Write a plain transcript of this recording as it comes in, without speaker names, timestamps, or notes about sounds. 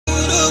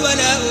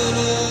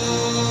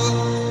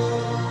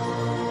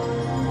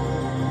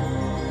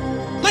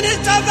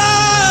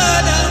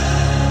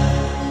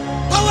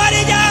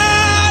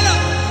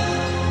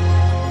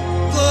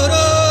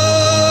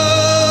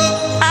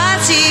I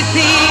see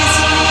peace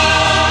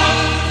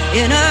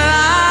in her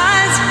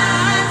eyes,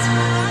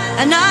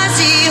 and I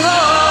see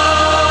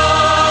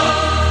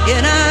hope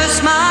in her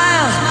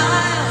smile.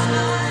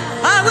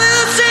 I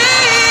will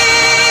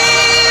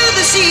sail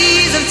the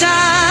seas of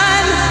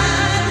time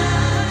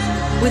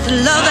with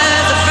love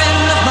as a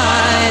friend of mine.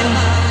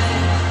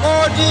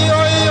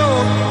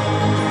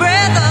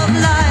 Breath of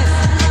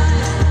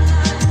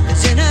life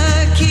is in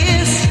her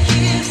kiss,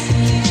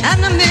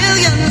 and a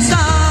million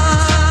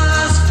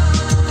stars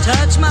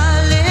touch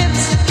my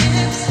lips.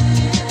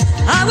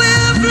 I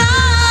will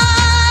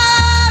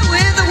fly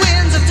with the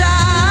winds of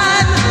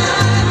time.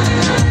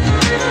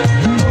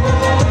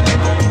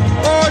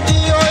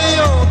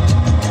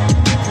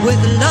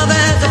 With love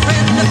as a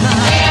friend of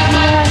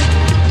mine.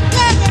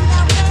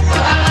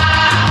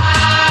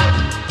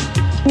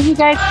 Can you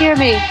guys hear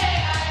me?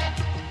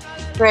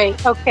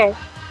 Great, okay.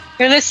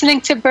 You're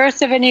listening to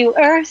Birth of a New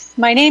Earth.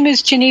 My name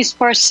is Jeanice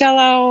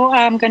Barcelo.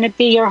 I'm going to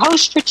be your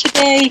host for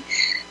today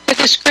for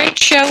this great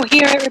show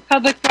here at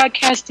Republic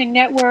Broadcasting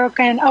Network.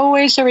 And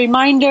always a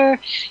reminder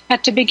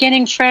at the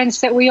beginning,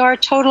 friends, that we are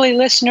totally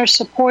listener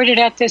supported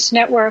at this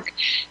network.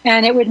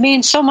 And it would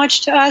mean so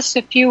much to us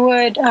if you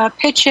would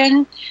pitch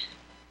in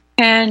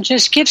and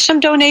just give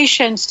some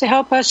donations to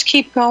help us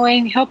keep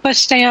going, help us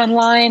stay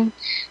online,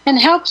 and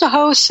help the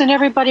hosts and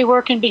everybody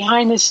working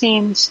behind the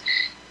scenes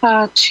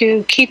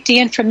to keep the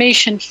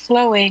information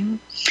flowing.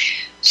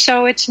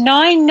 So it's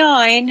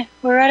 9/9.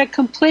 We're at a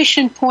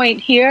completion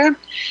point here.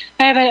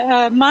 I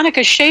have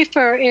Monica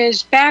Schaefer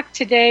is back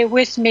today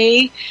with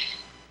me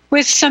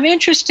with some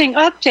interesting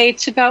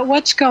updates about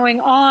what's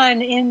going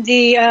on in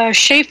the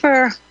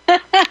Schaefer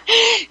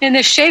in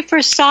the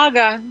Schaefer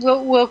saga,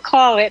 we'll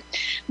call it.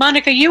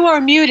 Monica, you are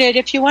muted.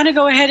 If you want to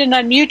go ahead and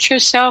unmute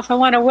yourself, I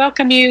want to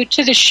welcome you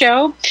to the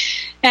show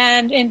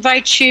and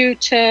invite you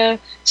to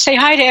say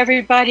hi to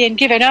everybody and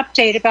give an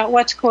update about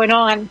what's going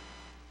on.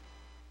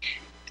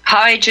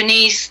 Hi,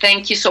 Jeanice.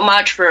 Thank you so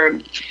much for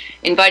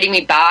inviting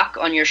me back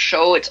on your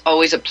show. It's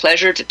always a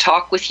pleasure to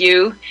talk with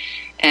you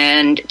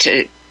and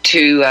to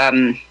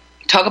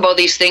talk about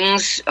these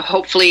things.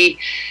 Hopefully,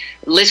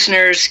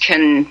 listeners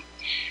can...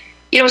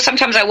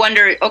 sometimes I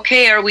wonder,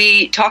 okay, are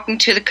we talking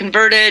to the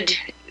converted?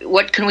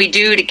 What can we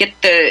do to get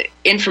the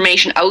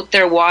information out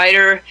there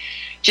wider?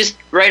 Just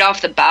right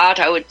off the bat,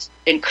 I would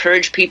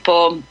encourage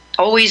people,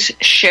 always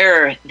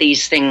share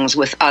these things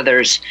with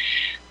others.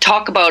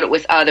 Talk about it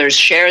with others.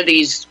 Share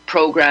these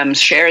programs.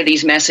 Share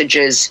these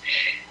messages.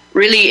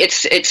 Really,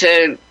 it's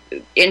a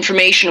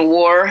information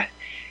war.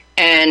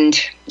 And,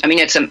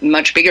 it's a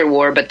much bigger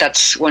war, but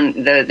that's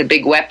the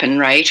big weapon,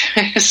 right?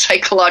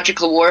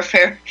 Psychological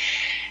warfare.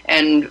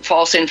 And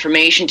false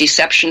information,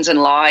 deceptions and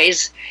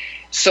lies.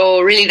 So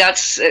really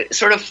that's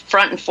sort of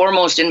front and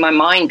foremost in my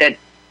mind, that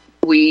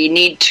we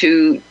need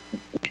to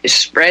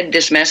spread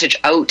this message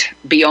out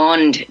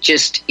beyond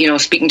just,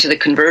 speaking to the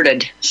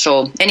converted.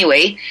 So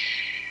anyway,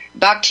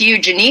 back to you,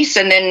 Jeanice,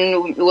 and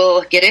then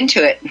we'll get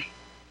into it.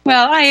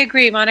 Well, I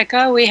agree,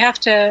 Monica. We have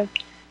to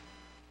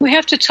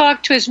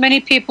talk to as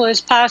many people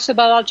as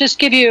possible. I'll just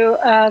give you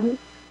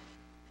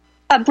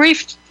a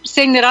brief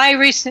thing that I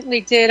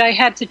recently did. I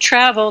had to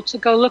travel to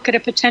go look at a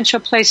potential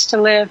place to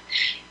live.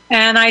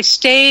 And I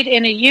stayed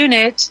in a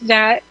unit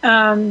that,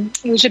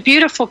 it was a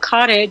beautiful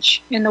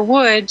cottage in the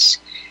woods.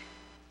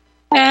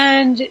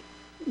 And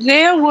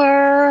there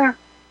were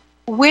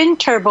wind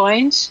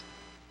turbines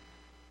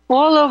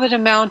all over the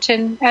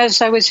mountain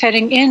as I was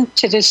heading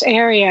into this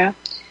area.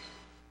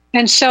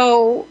 And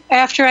so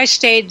after I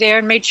stayed there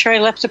and made sure I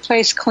left the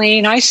place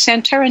clean, I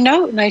sent her a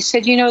note and I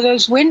said,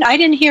 I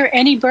didn't hear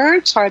any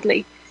birds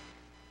hardly.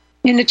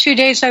 In the 2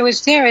 days I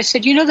was there, I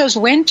said, those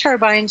wind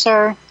turbines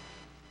are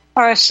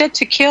set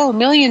to kill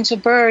millions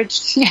of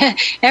birds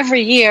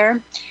every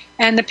year,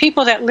 and the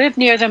people that live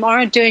near them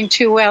aren't doing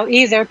too well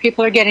either.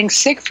 People are getting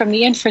sick from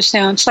the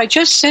infrasound. So I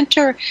just sent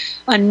her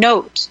a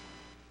note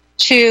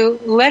to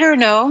let her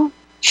know.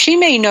 She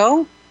may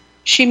know,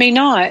 she may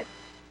not,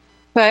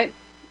 but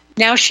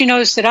now she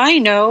knows that I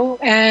know,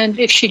 and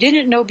if she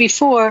didn't know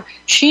before,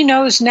 she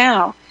knows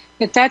now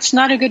that that's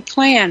not a good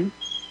plan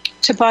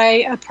to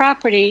buy a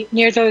property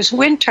near those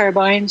wind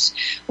turbines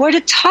or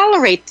to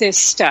tolerate this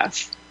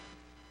stuff.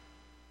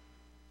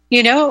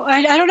 I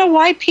don't know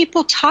why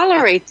people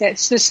tolerate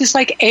this. This is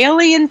like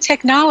alien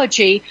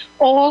technology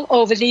all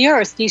over the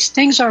earth. These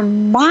things are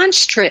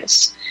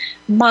monstrosities.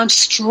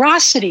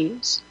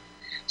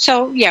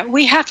 So, yeah,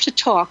 we have to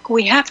talk.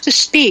 We have to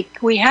speak.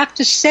 We have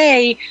to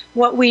say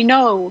what we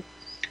know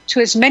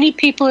to as many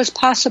people as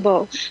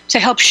possible to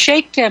help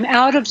shake them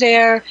out of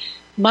their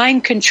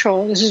mind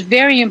control. This is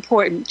very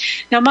important.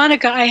 Now,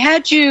 Monica, I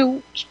had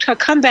you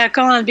come back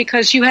on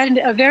because you had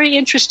a very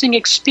interesting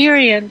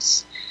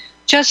experience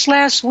just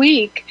last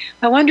week.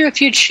 I wonder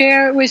if you'd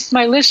share with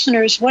my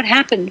listeners what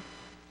happened.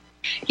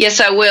 Yes,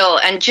 I will.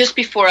 And just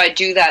before I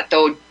do that,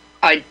 though,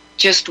 I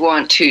just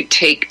want to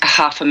take a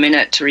half a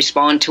minute to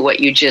respond to what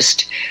you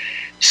just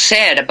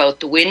said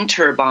about the wind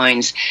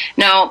turbines.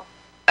 Now,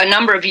 a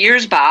number of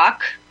years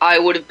back, I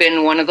would have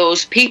been one of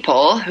those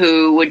people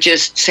who would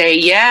just say,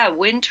 yeah,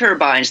 wind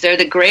turbines, they're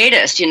the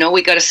greatest.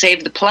 We got to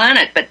save the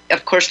planet. But,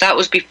 of course, that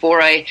was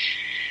before I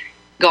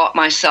got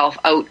myself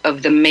out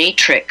of the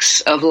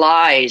matrix of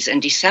lies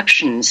and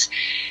deceptions.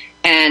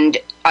 And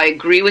I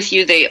agree with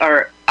you, they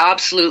are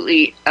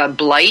absolutely a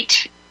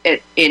blight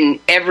in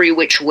every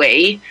which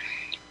way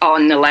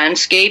on the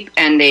landscape,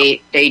 and they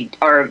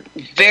are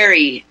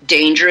very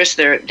dangerous.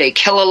 They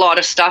kill a lot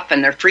of stuff,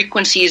 and their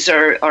frequencies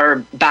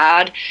are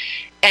bad,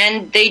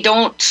 and they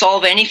don't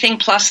solve anything.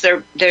 Plus,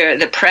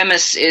 the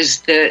premise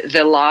is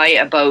the lie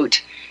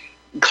about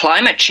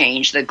climate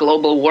change, the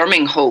global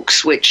warming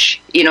hoax,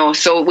 which,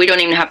 so we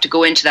don't even have to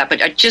go into that,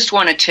 but I just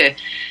wanted to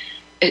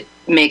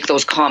make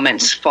those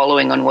comments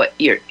following on what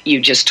you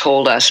just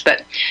told us.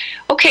 But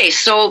okay,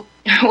 so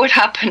what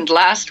happened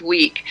last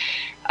week?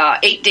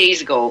 8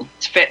 days ago,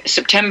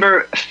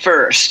 September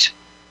 1st,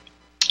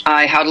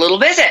 I had a little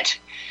visit.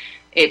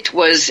 It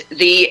was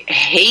the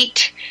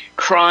hate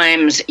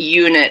crimes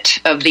unit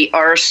of the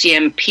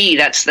RCMP,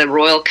 that's the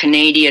Royal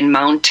Canadian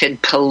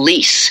Mounted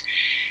Police.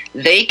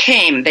 They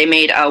came, they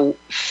made a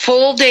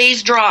full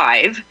day's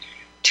drive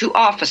to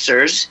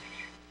officers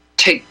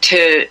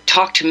to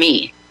talk to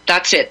me.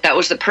 That's it. That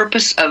was the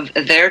purpose of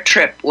their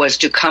trip, was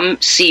to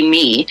come see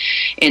me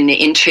in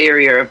the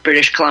interior of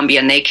British Columbia,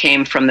 and they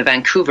came from the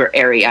Vancouver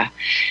area.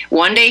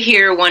 One day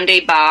here, one day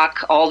back,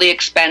 all the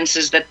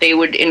expenses that they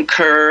would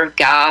incur,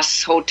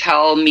 gas,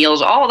 hotel,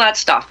 meals, all that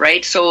stuff,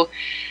 right? So,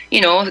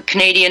 the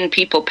Canadian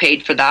people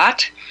paid for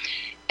that.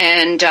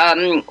 And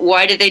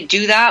why did they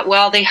do that?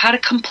 Well, they had a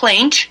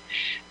complaint,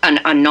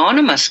 an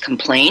anonymous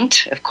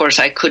complaint. Of course,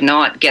 I could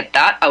not get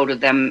that out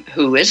of them.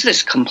 Who is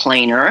this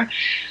complainer?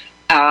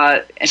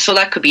 So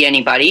that could be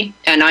anybody.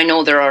 And I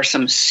know there are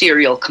some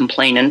serial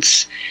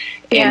complainants.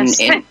 Yes.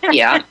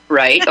 Yeah,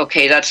 right.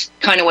 Okay, that's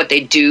kind of what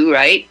they do,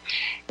 right?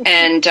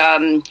 And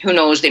who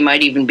knows, they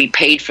might even be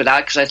paid for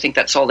that, because I think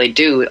that's all they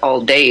do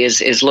all day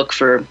is look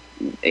for,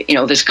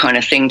 this kind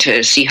of thing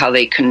to see how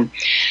they can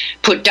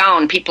put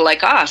down people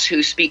like us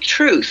who speak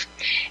truth.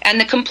 And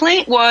the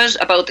complaint was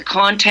about the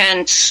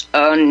contents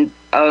of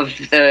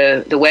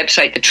the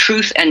website, the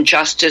Truth and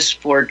Justice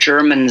for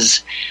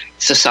Germans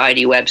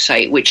Society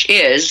website, which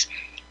is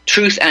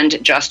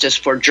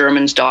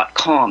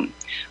truthandjusticeforgermans.com,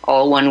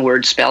 all one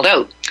word spelled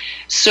out.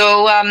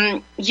 So,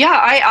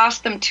 I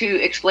asked them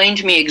to explain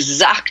to me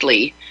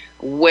exactly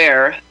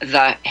where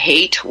the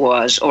hate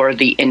was, or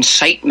the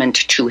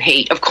incitement to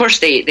hate. Of course,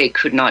 they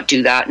could not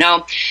do that.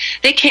 Now,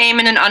 they came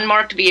in an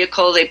unmarked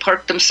vehicle. They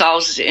parked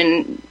themselves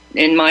in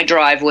my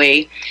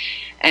driveway,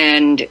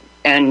 and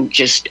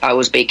just, I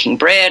was baking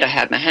bread. I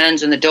had my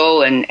hands in the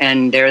dough,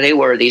 and there they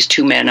were, these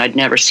two men I'd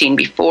never seen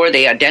before.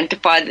 They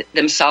identified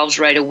themselves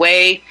right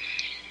away.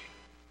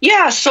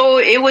 Yeah, so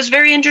it was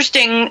very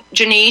interesting,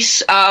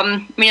 Jeanice.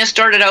 It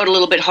started out a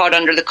little bit hot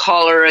under the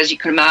collar, as you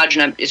can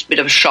imagine. It's a bit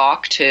of a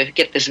shock to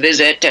get this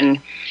visit,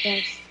 and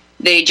yes.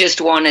 They just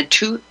wanted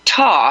to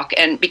talk,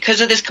 and because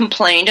of this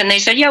complaint, and they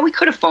said, yeah, we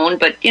could have phoned,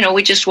 but,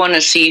 we just want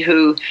to see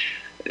who,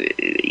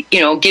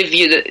 give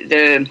you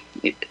the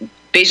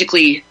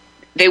basically,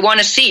 they want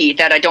to see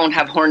that I don't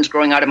have horns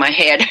growing out of my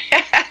head,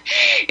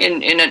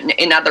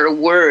 in other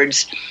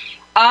words.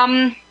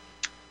 I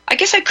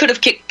guess I could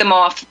have kicked them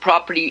off the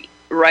property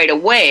right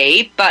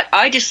away, but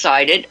I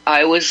decided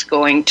I was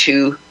going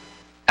to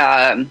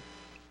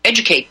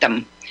educate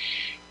them.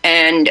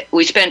 And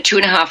we spent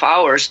 2.5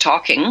 hours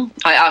talking.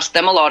 I asked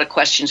them a lot of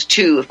questions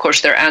too. Of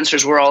course, their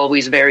answers were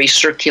always very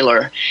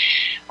circular.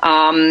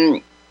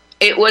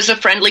 It was a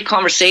friendly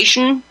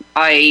conversation.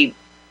 I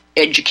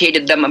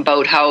educated them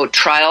about how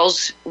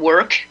trials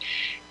work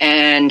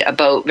and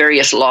about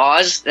various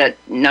laws, that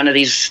none of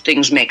these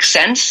things make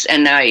sense.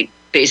 And I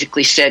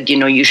basically said,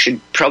 you should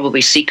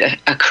probably seek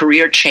a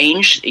career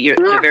change.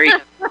 You're very,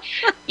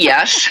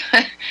 yes.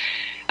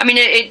 I mean,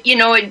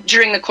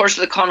 during the course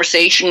of the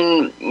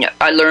conversation,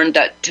 I learned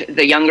that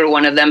the younger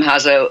one of them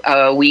has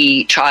a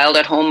wee child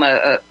at home,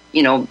 a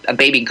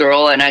baby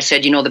girl. And I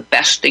said, the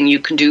best thing you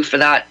can do for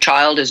that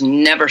child is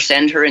never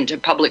send her into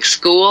public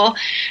school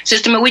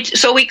system.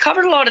 So we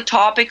covered a lot of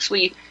topics.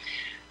 We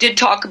did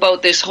talk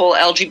about this whole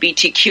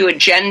LGBTQ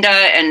agenda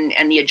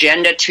and the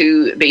agenda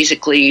to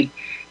basically,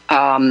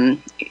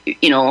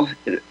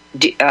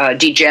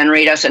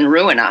 degenerate us and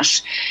ruin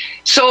us.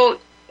 So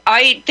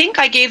I think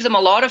I gave them a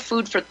lot of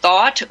food for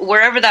thought.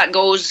 Wherever that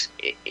goes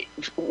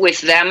with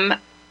them,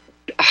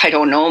 I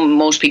don't know.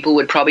 Most people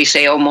would probably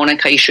say, oh,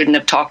 Monica, you shouldn't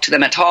have talked to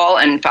them at all.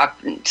 And in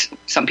fact,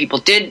 some people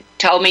did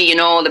tell me,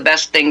 the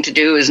best thing to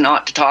do is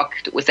not to talk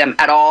with them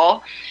at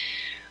all.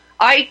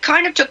 I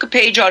kind of took a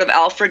page out of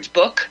Alfred's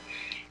book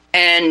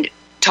and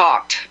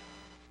talked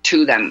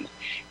to them,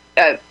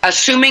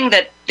 assuming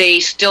that they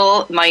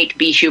still might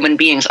be human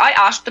beings. I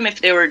asked them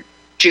if they were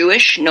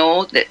Jewish.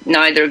 No, that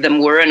neither of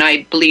them were, and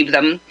I believe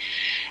them.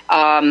 So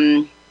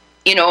I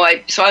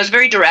was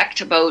very direct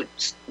about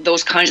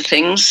those kinds of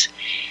things.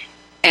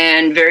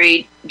 and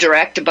very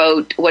direct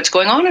about what's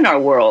going on in our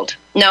world.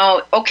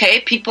 Now,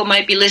 okay, people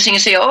might be listening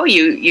and say, "Oh,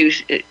 you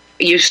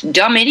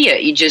dumb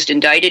idiot! You just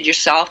indicted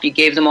yourself. You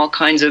gave them all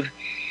kinds of,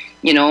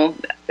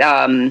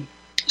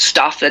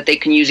 stuff that they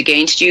can use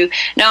against you."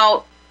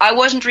 Now, I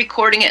wasn't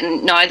recording it,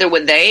 and neither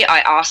would they. I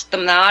asked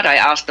them that. I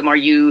asked them, "Are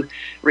you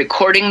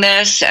recording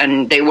this?"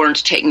 And they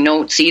weren't taking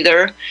notes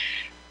either.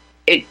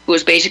 It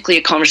was basically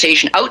a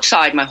conversation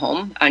outside my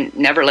home. I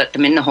never let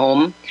them in the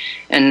home,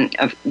 and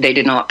they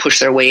did not push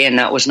their way in.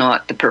 That was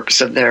not the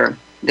purpose of their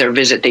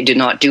visit. They did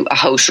not do a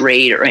house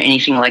raid or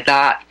anything like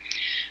that.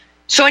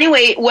 So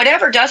anyway,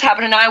 whatever does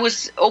happen, and I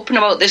was open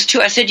about this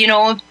too. I said,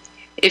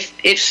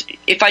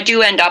 if I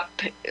do end up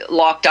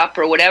locked up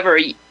or whatever,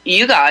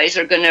 you guys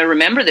are going to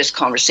remember this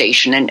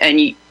conversation, and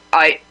you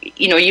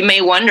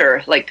may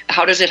wonder, like,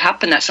 how does it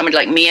happen that somebody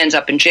like me ends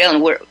up in jail,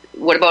 and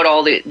what about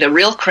all the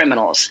real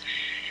criminals?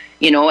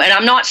 And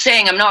I'm not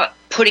saying, I'm not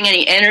putting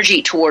any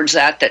energy towards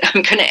that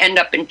I'm going to end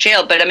up in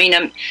jail, but I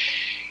mean,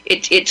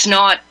 it's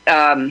not,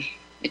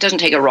 it doesn't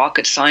take a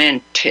rocket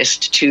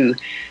scientist to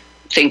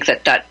think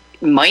that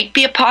might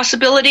be a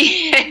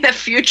possibility in the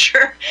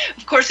future.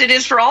 Of course, it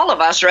is for all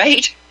of us,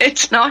 right?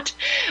 It's not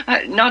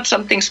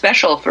something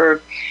special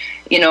for,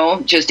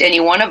 just any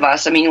one of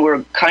us. I mean,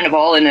 we're kind of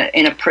all in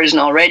a prison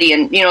already.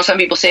 And, some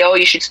people say, "Oh,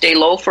 you should stay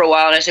low for a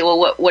while." And I say,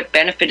 well, what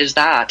benefit is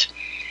that?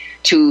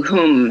 To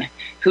whom?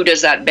 Who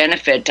does that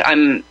benefit?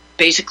 I'm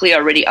basically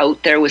already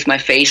out there with my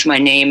face, my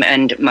name,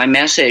 and my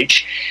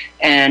message.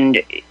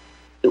 And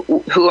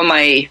who am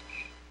I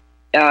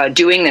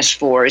doing this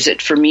for? Is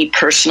it for me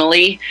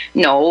personally?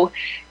 No.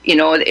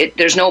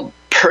 There's no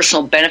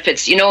personal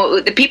benefits.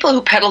 The people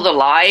who peddle the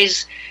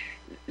lies,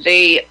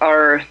 they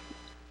are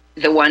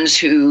the ones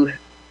who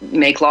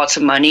make lots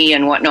of money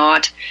and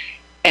whatnot.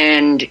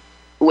 And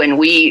when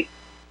we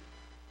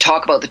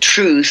talk about the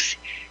truth,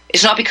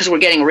 it's not because we're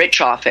getting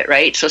rich off it,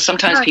 right? So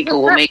sometimes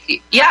people will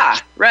make yeah,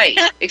 right,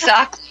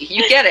 exactly.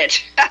 You get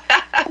it.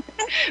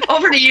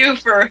 Over to you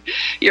for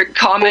your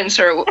comments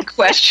or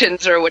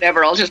questions or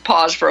whatever. I'll just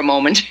pause for a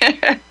moment.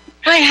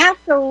 I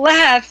have to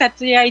laugh at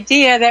the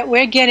idea that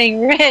we're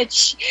getting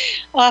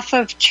rich off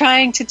of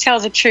trying to tell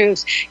the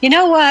truth. You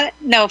know what?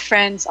 No,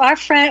 friends.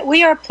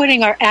 We are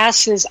putting our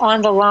asses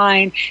on the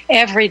line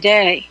every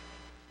day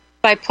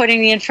by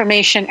putting the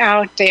information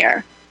out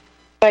there,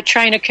 by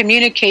trying to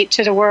communicate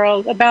to the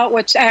world about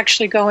what's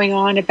actually going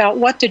on, about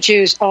what the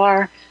Jews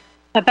are,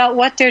 about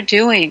what they're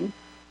doing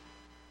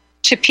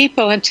to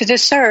people and to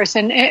this earth,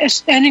 and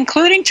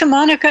including to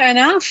Monica and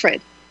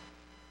Alfred.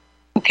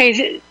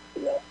 Okay,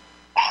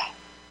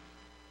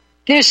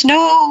 there's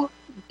no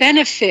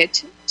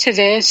benefit to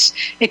this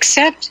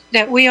except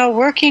that we are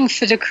working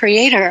for the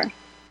Creator.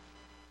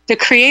 The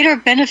Creator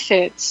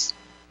benefits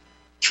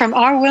from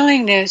our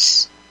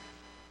willingness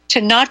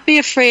to not be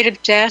afraid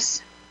of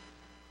death.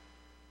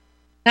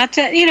 Not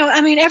that,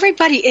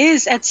 everybody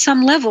is at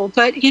some level,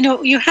 but,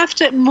 you have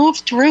to move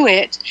through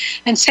it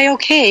and say,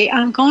 okay,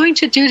 I'm going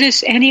to do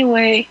this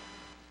anyway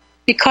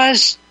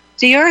because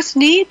the earth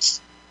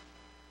needs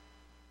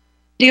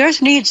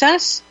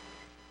us,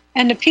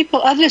 and the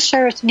people of this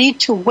earth need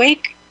to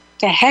wake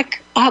the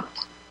heck up.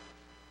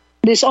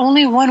 There's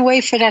only one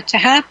way for that to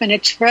happen.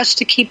 It's for us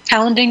to keep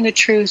pounding the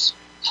truth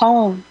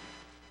home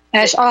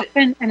as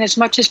often and as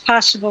much as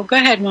possible. Go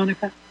ahead,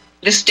 Monica.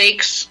 The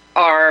stakes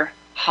are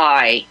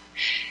high.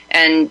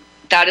 And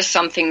that is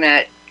something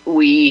that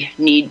we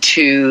need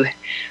to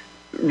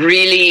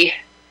really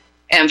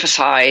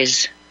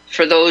emphasize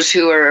for those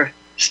who are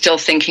still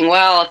thinking,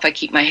 well, if I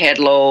keep my head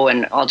low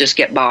and I'll just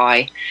get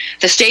by.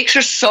 The stakes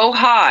are so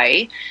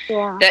high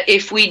that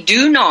if we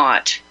do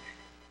not,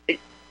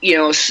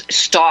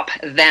 stop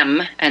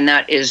them, and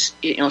that is,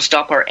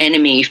 stop our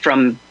enemy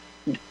from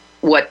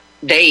what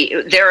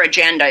their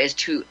agenda is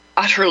to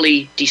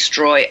utterly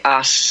destroy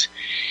us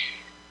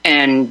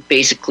and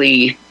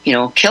basically,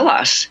 kill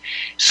us.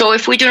 So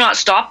if we do not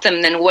stop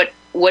them, then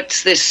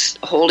what's this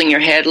holding your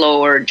head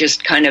low or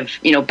just kind of,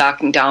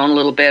 backing down a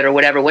little bit or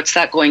whatever? What's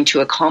that going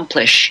to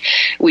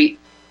accomplish? We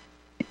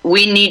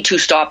need to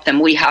stop them.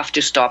 We have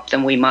to stop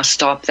them. We must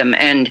stop them.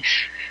 And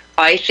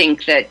I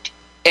think that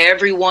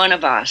every one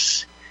of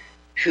us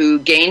who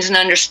gains an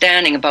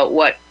understanding about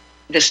what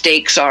the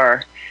stakes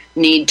are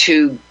need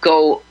to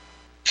go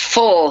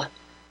full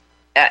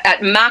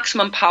at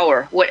maximum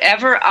power,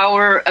 whatever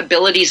our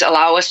abilities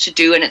allow us to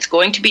do, and it's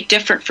going to be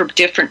different for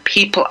different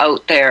people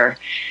out there.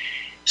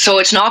 So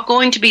it's not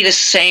going to be the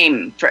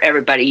same for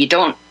everybody. You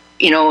don't,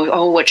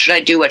 what should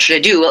I do? What should I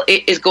do? Well,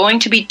 it is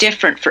going to be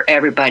different for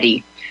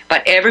everybody,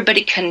 but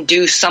everybody can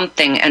do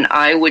something, and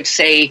I would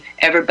say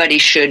everybody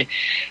should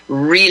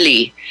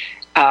really,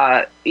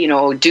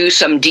 do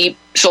some deep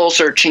soul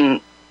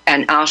searching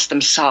and ask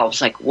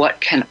themselves, like, what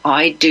can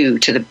I do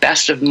to the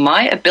best of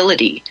my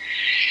ability?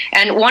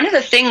 And one of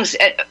the things,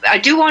 I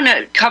do want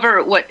to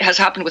cover what has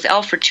happened with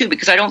Alfred too,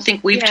 because I don't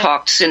think we've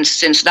talked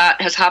since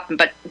that has happened.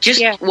 But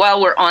just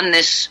while we're on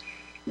this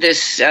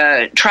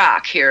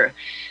track here,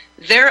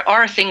 there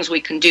are things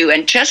we can do.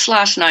 And just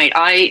last night,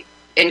 I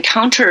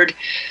encountered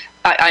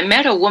I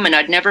met a woman.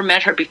 I'd never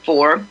met her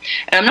before. And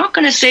I'm not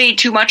going to say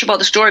too much about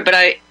the story, but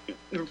I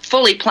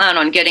fully plan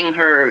on getting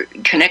her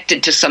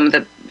connected to some of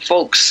the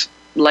folks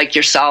like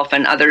yourself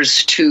and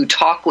others to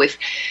talk with.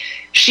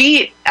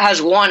 She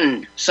has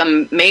won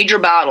some major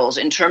battles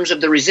in terms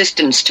of the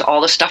resistance to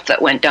all the stuff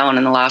that went down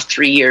in the last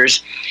 3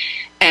 years.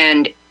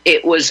 And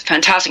it was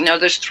fantastic. Now,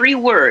 there's 3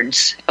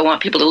 words I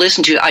want people to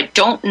listen to. I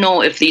don't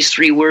know if these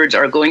 3 words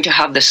are going to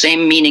have the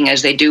same meaning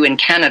as they do in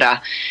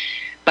Canada,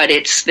 but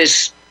it's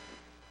this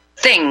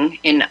thing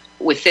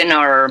within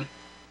our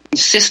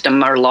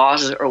system, our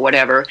laws or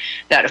whatever,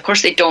 that of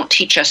course they don't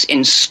teach us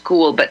in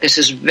school, but this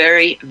is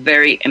very,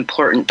 very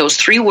important. Those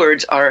 3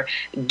 words are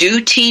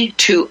duty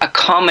to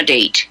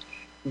accommodate.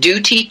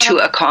 Duty to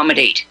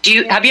accommodate.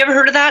 Have you ever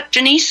heard of that,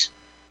 Jeanice?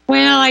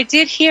 Well, I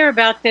did hear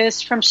about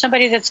this from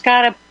somebody that's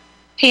got a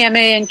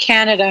PMA in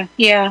Canada.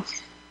 Yeah.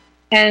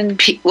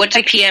 And what's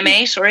a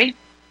PMA? Sorry?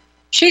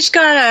 She's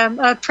got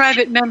a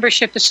private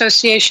membership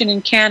association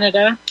in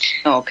Canada.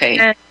 Okay.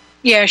 And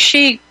yeah,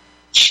 she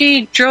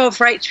drove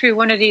right through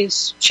one of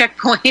these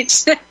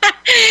checkpoints.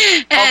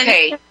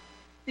 Okay.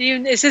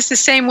 Is this the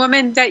same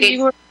woman that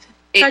you were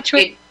in touch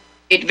with?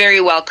 It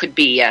very well could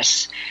be,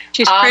 yes.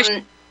 She's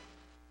Christian.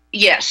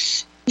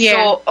 Yes. Yeah.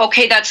 So,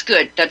 okay, that's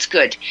good. That's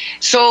good.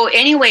 So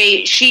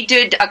anyway, she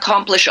did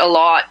accomplish a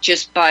lot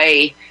just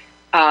by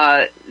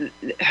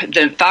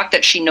the fact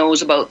that she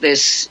knows about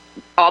this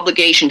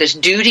obligation, this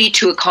duty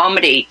to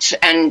accommodate,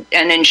 and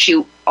then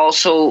she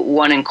also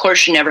won in court.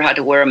 She never had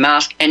to wear a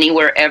mask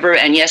anywhere ever,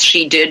 and yes,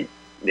 she did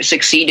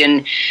succeed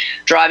in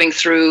driving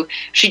through.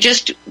 She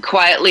just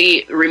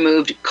quietly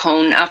removed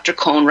cone after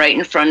cone right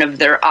in front of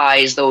their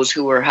eyes, those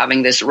who were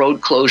having this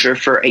road closure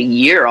for a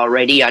year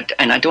already,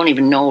 and I don't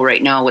even know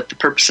right now what the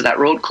purpose of that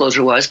road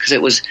closure was, because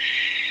it was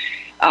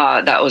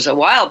that was a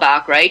while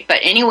back, right? But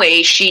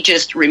anyway, she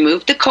just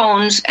removed the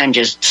cones and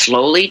just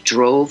slowly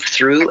drove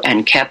through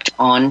and kept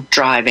on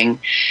driving.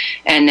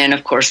 And then,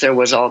 of course, there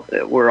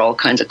were all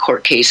kinds of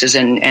court cases,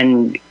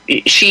 and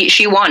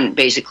she won,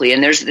 basically.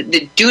 And there's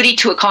the duty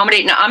to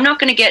accommodate. Now, I'm not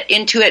going to get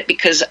into it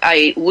because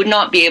I would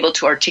not be able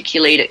to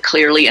articulate it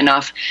clearly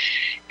enough.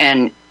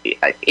 And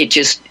it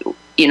just,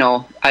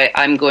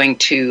 I'm going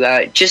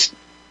to just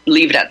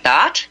leave it at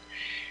that.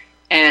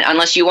 And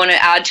unless you want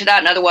to add to that,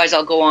 and otherwise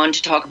I'll go on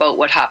to talk about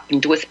what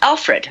happened with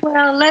Alfred.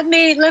 Well, let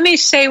me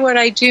say what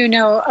I do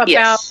know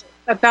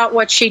about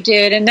what she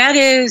did, and that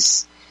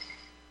is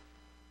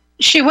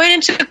she went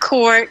into the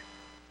court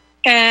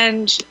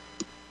and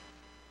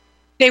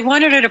they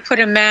wanted her to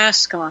put a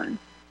mask on.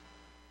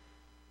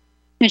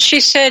 And she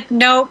said,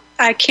 "Nope,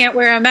 I can't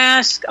wear a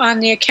mask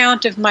on the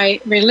account of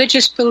my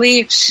religious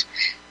beliefs,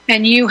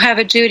 and you have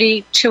a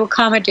duty to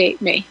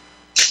accommodate me."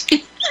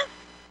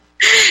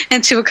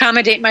 And to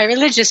accommodate my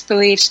religious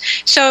beliefs.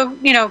 So,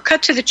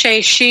 cut to the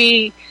chase,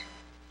 she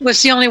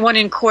was the only one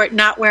in court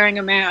not wearing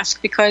a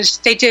mask because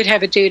they did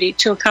have a duty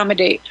to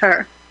accommodate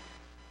her.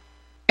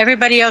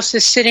 Everybody else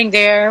is sitting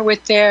there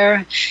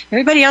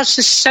everybody else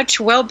is such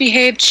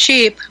well-behaved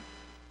sheep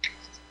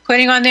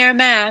putting on their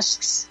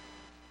masks.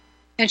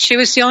 And she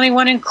was the only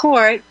one in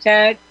court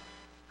that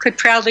could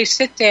proudly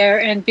sit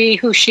there and be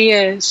who she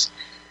is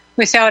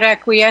without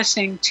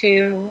acquiescing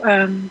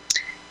to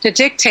the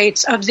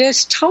dictates of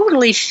this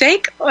totally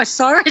fake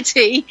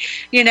authority.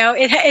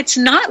 It's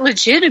not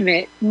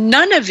legitimate.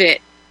 None of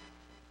it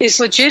is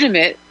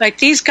legitimate. Like,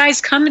 these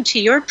guys come into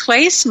your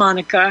place,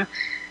 Monica,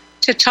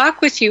 to talk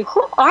with you.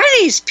 Who are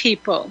these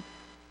people?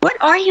 What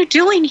are you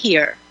doing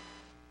here?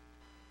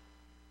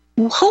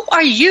 Who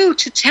are you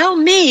to tell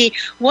me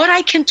what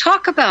I can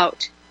talk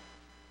about?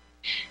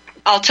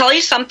 I'll tell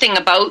you something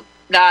about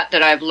that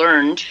I've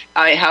learned.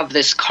 I have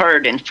this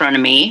card in front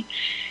of me,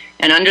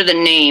 and under the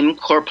name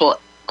Corporal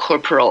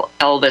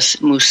Elvis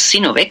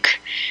Musinovic,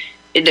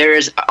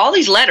 there's all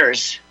these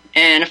letters.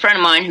 And a friend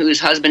of mine whose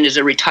husband is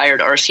a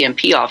retired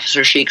RCMP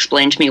officer, she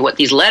explained to me what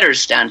these letters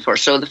stand for.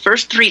 So the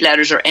first 3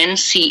 letters are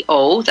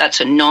NCO, that's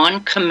a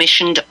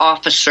non-commissioned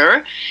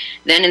officer.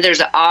 Then there's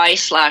an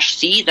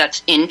I/C,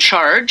 that's in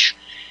charge.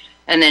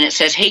 And then it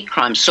says hate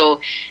crimes. So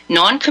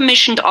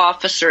non-commissioned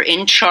officer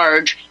in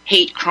charge,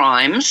 hate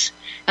crimes.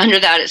 Under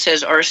that it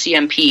says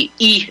RCMP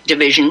E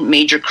Division,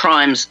 major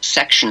crimes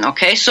section.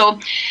 Okay, so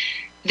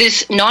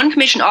this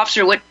non-commissioned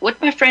officer, what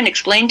my friend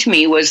explained to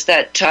me was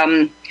that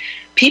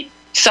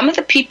some of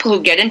the people who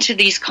get into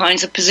these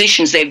kinds of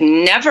positions, they've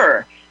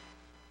never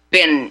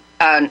been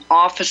an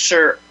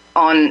officer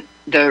on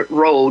the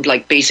road.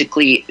 Like,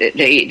 basically,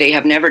 they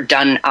have never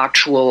done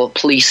actual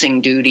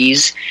policing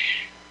duties.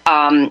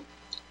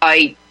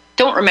 I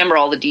don't remember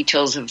all the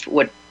details of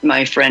what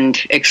my friend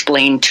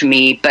explained to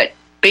me, but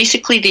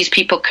basically these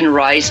people can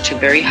rise to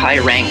very high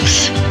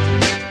ranks.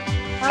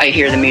 I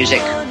hear the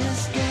music.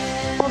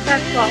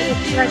 That's all. We'll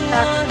be right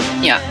back.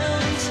 Yeah.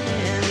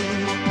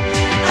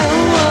 I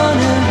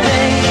wanna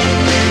be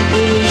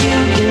where you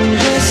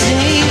can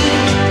see.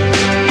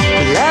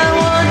 Well, I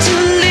want to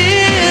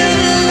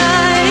live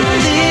like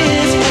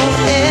this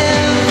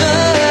forever,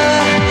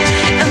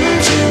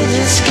 until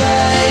the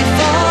sky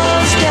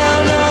falls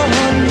down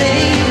on me.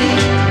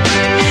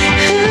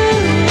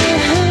 Ooh.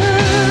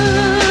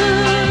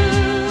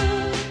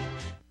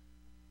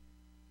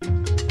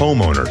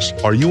 Homeowners,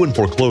 are you in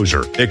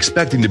foreclosure,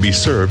 expecting to be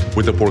served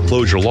with a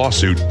foreclosure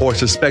lawsuit, or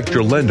suspect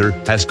your lender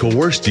has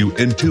coerced you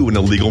into an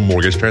illegal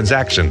mortgage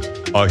transaction?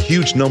 A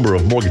huge number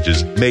of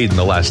mortgages made in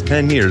the last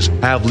 10 years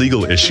have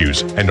legal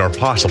issues and are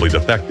possibly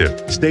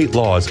defective. State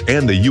laws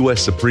and the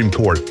U.S. Supreme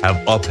Court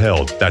have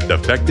upheld that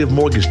defective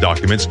mortgage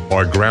documents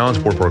are grounds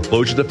for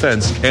foreclosure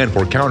defense and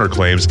for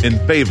counterclaims in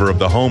favor of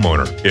the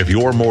homeowner. If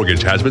your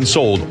mortgage has been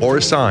sold or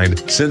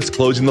assigned since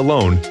closing the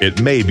loan,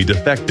 it may be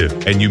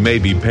defective, and you may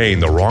be paying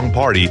the wrong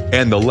party,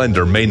 and the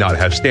lender may not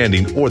have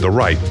standing or the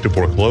right to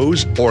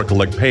foreclose or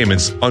collect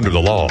payments under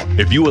the law.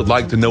 If you would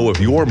like to know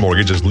if your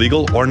mortgage is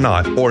legal or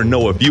not, or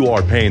know if you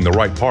are paying the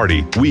right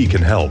party, we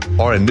can help.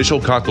 Our initial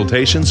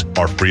consultations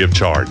are free of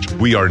charge.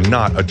 We are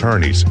not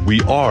attorneys.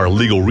 We are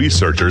legal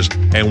researchers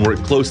and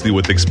work closely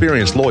with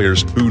experienced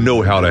lawyers who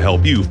know how to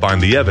help you find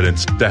the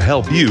evidence to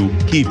help you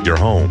keep your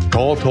home.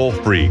 Call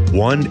toll-free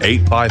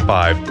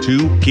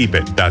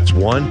 1-855-2-KEEP-IT. That's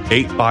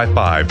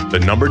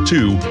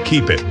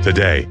 1-855-2-KEEP-IT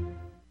today.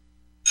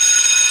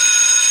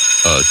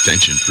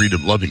 Attention,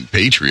 freedom-loving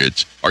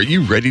patriots. Are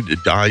you ready to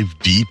dive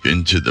deep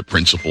into the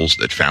principles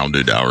that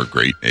founded our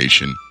great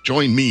nation?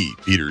 Join me,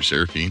 Peter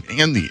Serafine,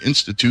 and the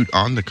Institute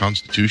on the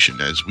Constitution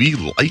as we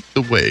light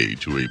the way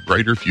to a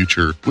brighter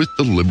future with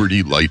the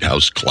Liberty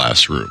Lighthouse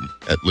Classroom.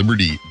 At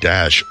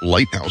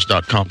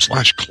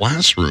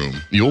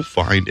liberty-lighthouse.com/classroom, you'll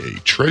find a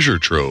treasure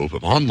trove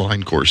of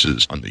online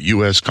courses on the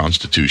U.S.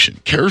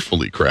 Constitution,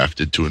 carefully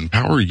crafted to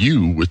empower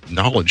you with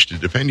knowledge to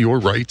defend your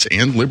rights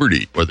and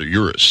liberty. Whether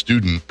you're a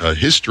student, a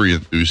history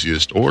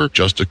enthusiast, or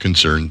just a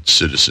concerned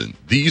citizen,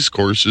 these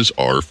courses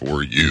are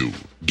for you.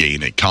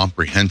 Gain a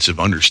comprehensive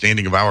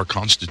understanding of our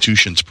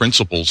Constitution's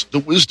principles, the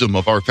wisdom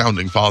of our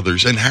founding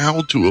fathers, and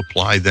how to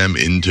apply them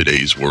in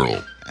today's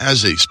world.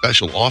 As a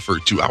special offer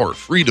to our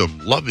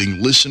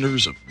freedom-loving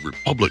listeners of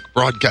Republic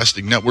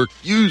Broadcasting Network,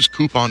 use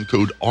coupon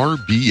code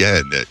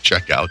RBN at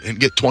checkout and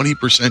get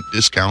 20%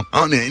 discount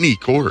on any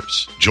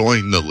course.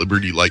 Join the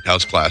Liberty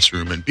Lighthouse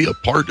Classroom and be a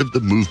part of the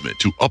movement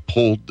to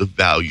uphold the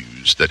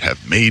values that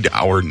have made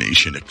our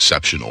nation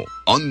exceptional.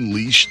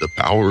 Unleash the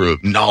power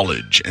of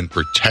knowledge and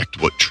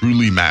protect what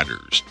truly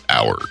matters,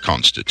 our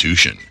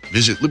Constitution.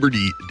 Visit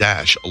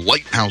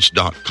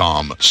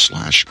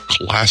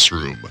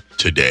liberty-lighthouse.com/classroom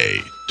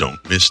today.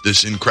 Don't miss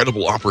this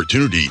incredible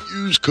opportunity.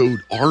 Use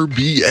code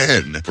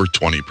RBN for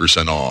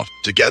 20% off.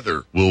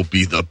 Together, we'll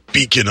be the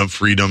beacon of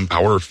freedom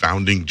our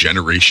founding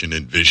generation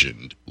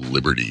envisioned.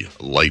 Liberty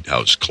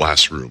Lighthouse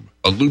Classroom.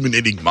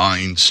 Illuminating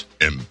minds,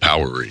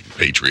 empowering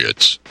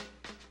patriots.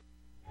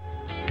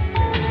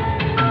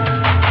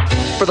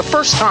 For the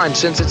first time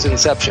since its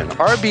inception,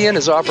 RBN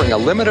is offering a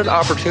limited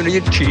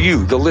opportunity to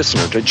you, the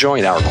listener, to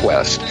join our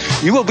quest.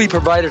 You will be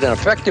provided an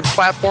effective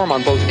platform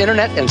on both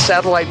internet and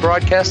satellite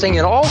broadcasting,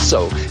 and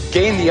also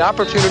gain the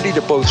opportunity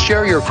to both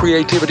share your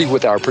creativity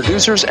with our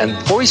producers and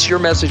voice your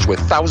message with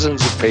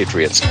thousands of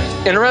patriots.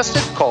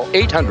 Interested? Call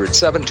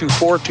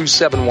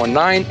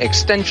 800-724-2719,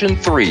 extension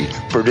 3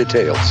 for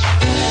details.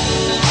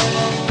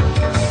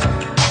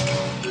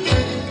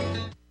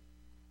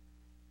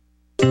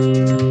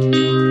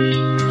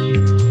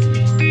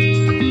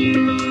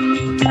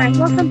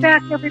 Welcome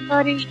back,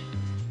 everybody.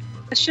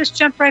 Let's just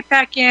jump right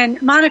back in.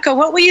 Monica,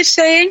 what were you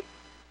saying?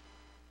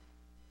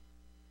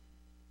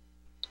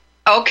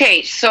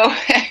 Okay, so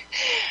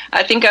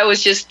I think I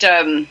was just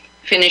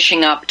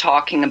finishing up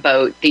talking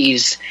about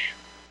these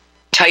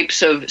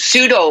types of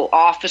pseudo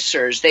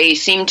officers. They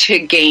seem to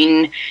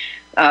gain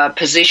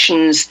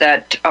positions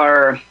that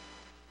are,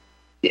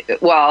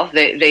 well,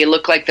 they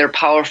look like they're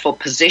powerful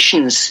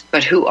positions,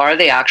 but who are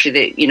they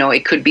actually?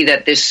 It could be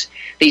that these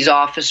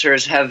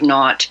officers have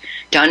not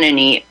done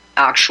any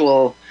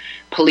actual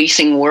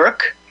policing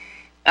work.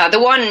 The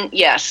one,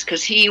 yes,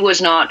 because he was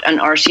not an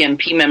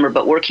RCMP member,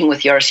 but working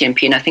with the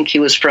RCMP, and I think he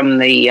was from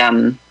the,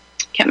 can't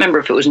remember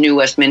if it was New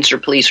Westminster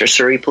Police or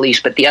Surrey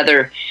Police, but the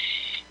other,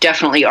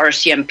 definitely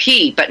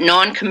RCMP, but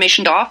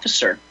non-commissioned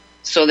officer.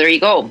 So there you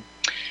go.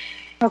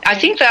 Okay. I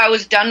think that I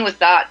was done with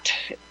that,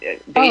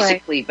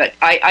 basically, right.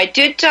 But I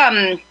did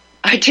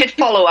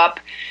follow up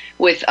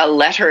with a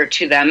letter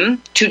to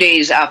them 2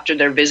 days after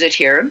their visit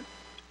here,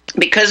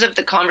 because of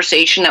the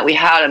conversation that we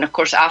had. And of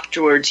course,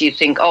 afterwards you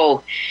think,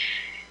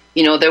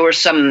 there were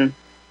some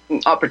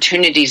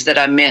opportunities that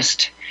I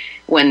missed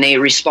when they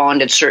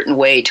responded a certain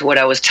way to what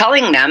I was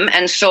telling them.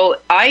 And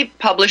so I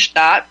published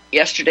that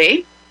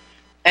yesterday,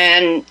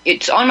 and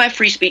it's on my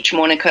Free Speech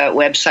Monica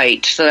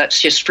website. So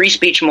that's just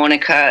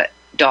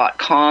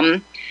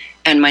freespeechmonica.com,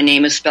 and my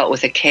name is spelt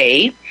with a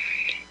K.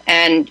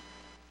 And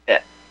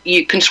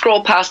you can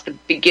scroll past the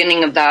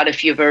beginning of that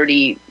if you've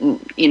already,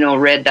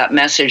 read that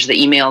message,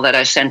 the email that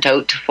I sent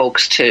out to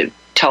folks to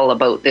tell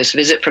about this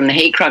visit from the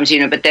Hate Crimes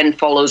Unit, but then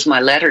follows my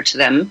letter to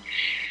them.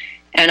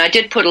 And I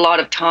did put a lot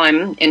of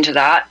time into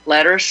that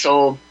letter,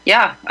 so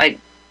yeah, I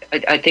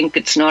think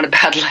it's not a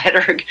bad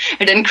letter.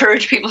 I'd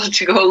encourage people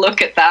to go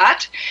look at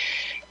that.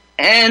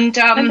 And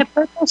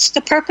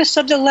the purpose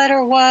of the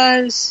letter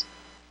was?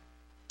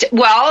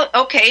 Well,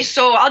 okay,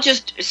 so I'll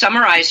just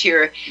summarize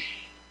here.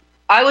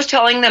 I was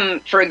telling them,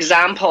 for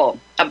example,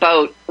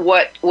 about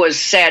what was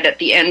said at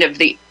the end of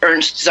the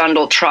Ernst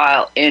Zundel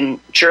trial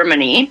in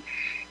Germany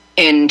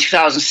in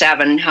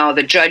 2007, how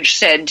the judge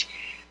said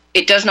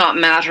it does not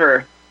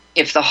matter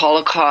if the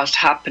Holocaust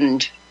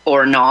happened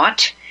or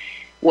not.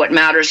 What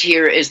matters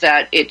here is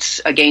that it's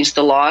against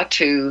the law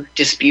to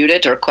dispute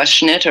it or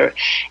question it,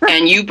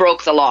 and you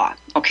broke the law,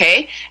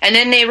 okay? And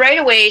then they right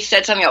away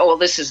said something, oh, well,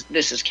 this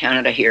is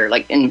Canada here,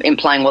 like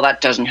implying, well, that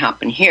doesn't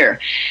happen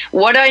here.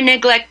 What I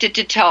neglected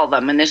to tell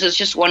them, and this is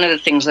just one of the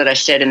things that I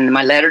said in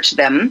my letter to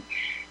them,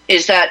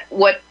 is that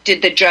what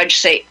did the judge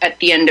say at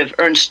the end of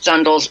Ernst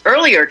Zundel's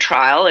earlier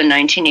trial in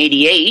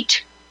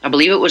 1988, I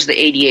believe it was the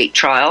 88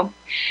 trial,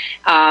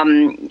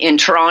 in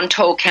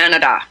Toronto,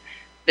 Canada.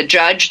 The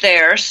judge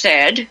there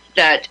said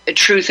that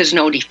truth is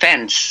no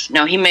defense.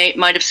 Now, he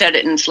might have said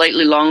it in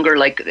slightly longer,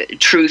 like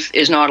truth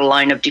is not a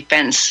line of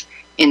defense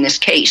in this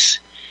case.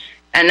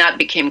 And that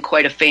became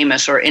quite a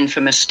famous or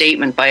infamous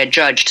statement by a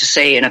judge to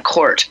say in a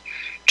court,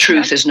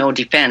 truth is no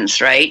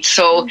defense, right?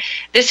 So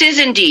this is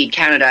indeed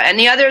Canada. And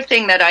the other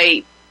thing that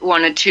I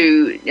wanted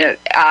to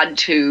add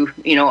to,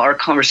 our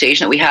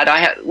conversation that we had,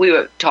 we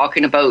were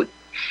talking about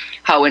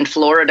how in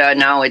Florida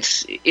now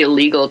it's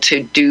illegal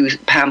to do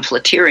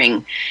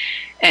pamphleteering.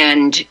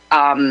 And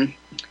then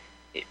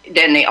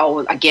they,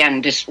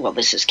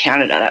 this is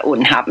Canada, that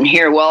wouldn't happen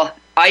here. Well,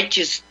 I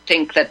just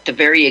think that the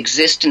very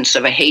existence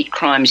of a hate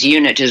crimes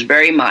unit is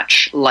very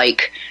much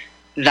like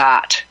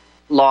that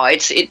law.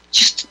 It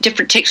just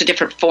takes a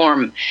different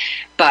form,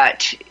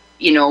 but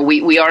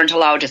we aren't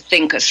allowed to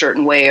think a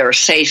certain way or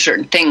say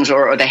certain things,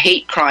 or the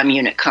hate crime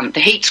unit the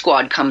hate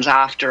squad comes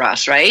after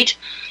us, right?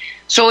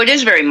 So it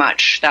is very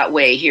much that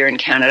way here in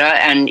Canada,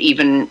 and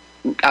even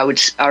I would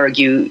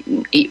argue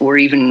we're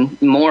even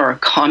more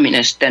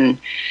communist than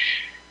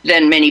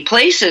many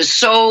places.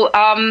 So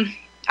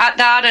at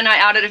that, and I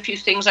added a few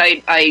things.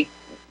 I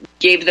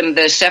gave them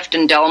the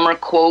Sefton-Delmer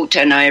quote,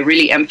 and I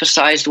really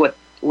emphasized what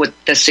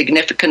the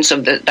significance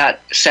of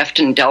that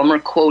Sefton-Delmer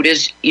quote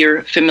is.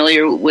 You're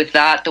familiar with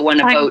that, the one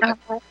about...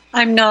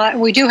 I'm not.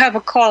 We do have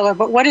a caller,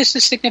 but what is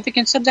the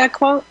significance of that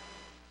quote?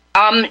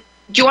 Do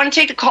you want to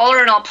take the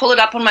caller, and I'll pull it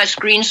up on my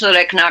screen so that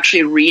I can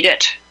actually read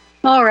it?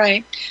 All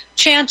right.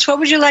 Chance, what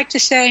would you like to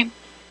say?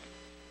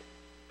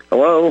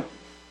 Hello?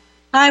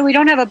 Hi, we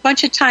don't have a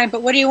bunch of time,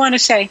 but what do you want to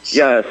say?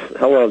 Yes.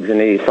 Hello,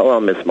 Jeanice. Hello,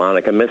 Miss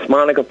Monica. Miss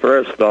Monica,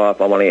 first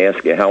off, I want to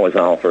ask you, how is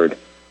Alfred?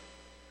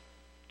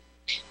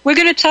 We're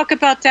going to talk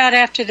about that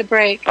after the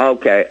break.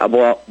 Okay.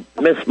 Well,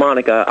 Miss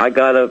Monica, I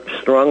got to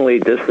strongly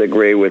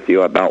disagree with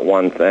you about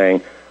one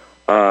thing.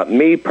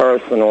 Me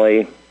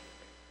personally,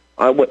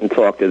 I wouldn't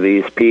talk to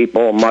these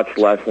people, much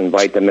less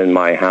invite them in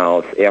my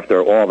house.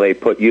 After all they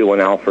put you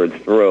and Alfred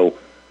through,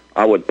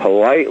 I would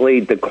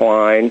politely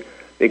decline,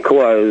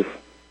 because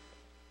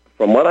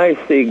from what I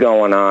see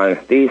going on,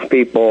 these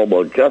people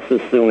will just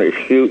as soon as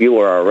shoot you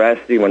or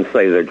arrest you and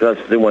say they're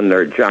just doing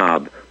their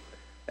job.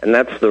 And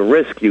that's the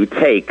risk you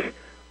take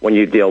when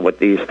you deal with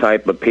these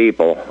type of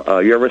people.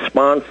 Your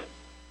response?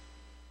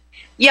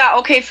 Yeah,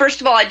 okay,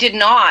 first of all, I did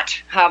not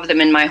have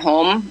them in my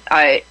home.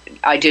 I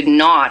did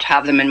not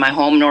have them in my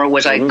home, nor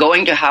was I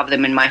going to have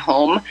them in my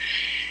home.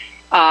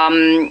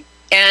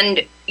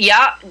 And,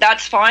 yeah,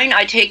 that's fine.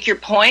 I take your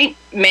point.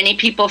 Many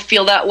people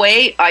feel that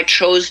way. I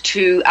chose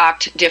to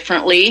act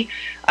differently.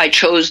 I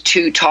chose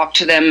to talk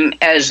to them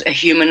as a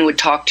human would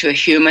talk to a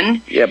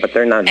human. Yeah, but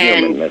they're not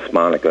human, Miss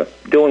Monica.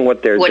 Doing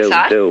what they're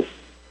do.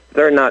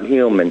 They're not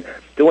human.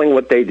 Doing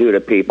what they do to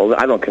people,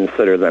 I don't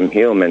consider them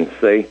human,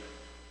 see?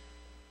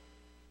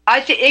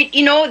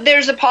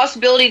 There's a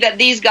possibility that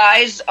these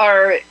guys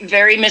are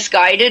very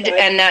misguided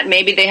and that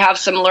maybe they have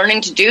some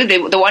learning to do.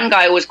 The one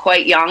guy was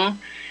quite young,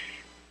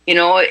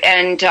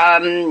 and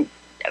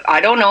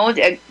I don't know.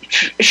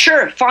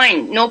 Sure,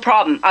 fine, no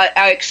problem.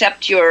 I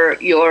accept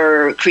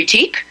your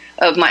critique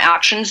of my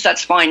actions.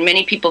 That's fine.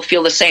 Many people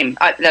feel the same.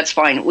 That's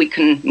fine. We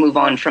can move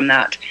on from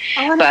that.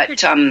 I would like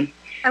to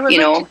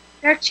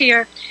correct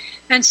here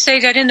and say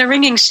that in the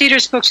Ringing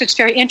Cedars books, it's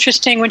very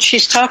interesting when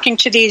she's talking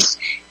to these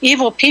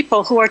evil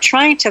people who are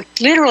trying to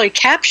literally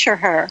capture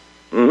her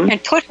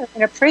and put her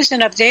in a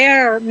prison of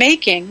their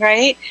making,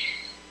 right?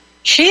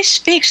 She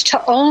speaks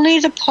to only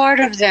the part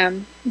of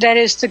them that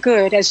is the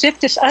good, as if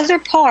this other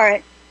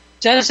part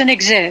doesn't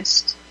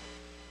exist,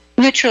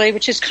 literally,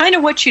 which is kind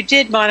of what you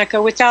did,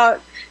 Monica, without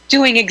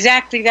doing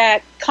exactly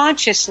that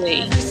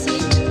consciously.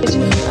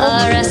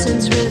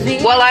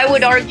 Well, I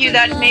would argue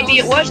that maybe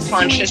it was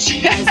conscious.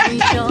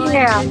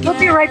 Yeah, we'll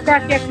be right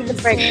back after the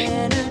break.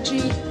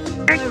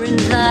 We're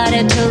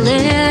invited to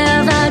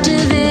live our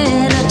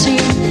divinity.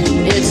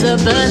 It's the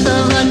birth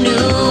of a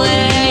new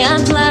way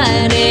on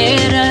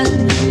planet Earth.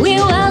 We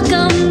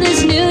welcome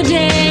this new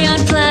day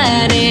on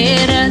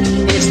planet Earth.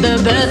 It's the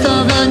birth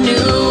of a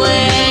new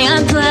way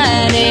on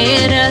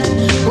planet Earth.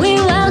 We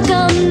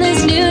welcome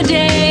this new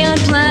day on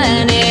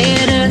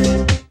planet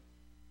Earth.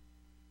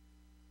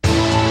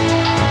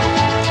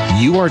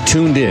 You are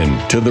tuned in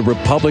to the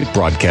Republic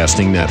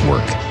Broadcasting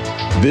Network.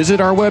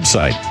 Visit our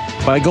website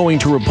by going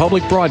to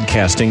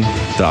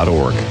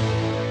republicbroadcasting.org.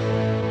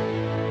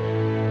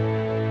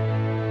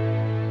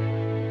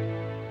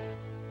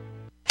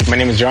 My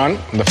name is John.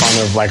 I'm the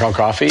founder of Blackout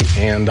Coffee,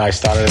 and I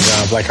started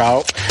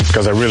Blackout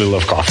because I really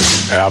love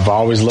coffee. I've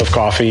always loved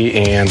coffee,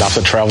 and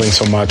after traveling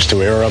so much to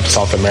Europe,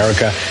 South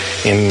America,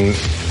 and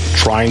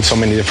trying so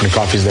many different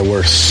coffees that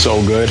were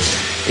so good,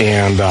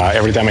 and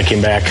every time I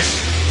came back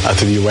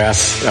to the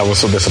U.S., I was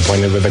so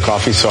disappointed with the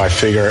coffee, so I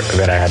figured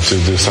that I had to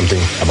do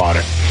something about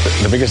it.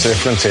 The biggest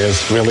difference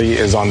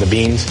is on the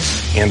beans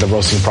and the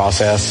roasting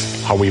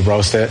process, how we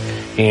roast it,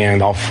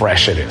 and how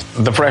fresh it is.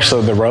 The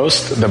fresher the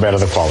roast, the better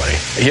the quality.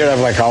 Here I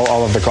have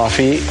all of the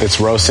coffee. It's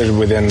roasted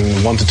within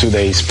 1 to 2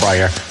 days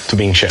prior to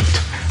being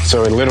shipped.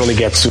 So it literally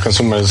gets to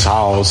consumer's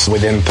house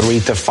within 3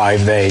 to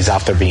 5 days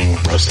after being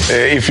roasted.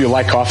 If you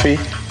like coffee,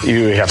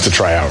 you have to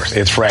try ours.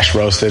 It's fresh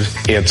roasted.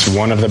 It's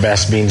one of the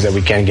best beans that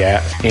we can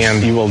get,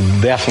 and you will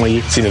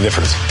definitely see the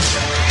difference.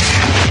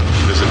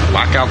 Visit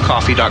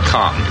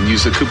blackoutcoffee.com and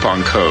use the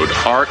coupon code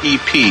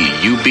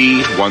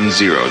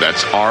REPUB10.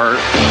 That's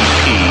REPUB10.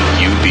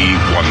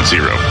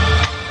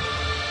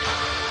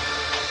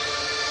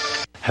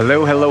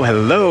 Hello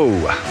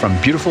from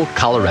beautiful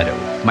Colorado.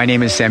 My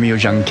name is Samuel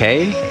Jung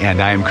Kei,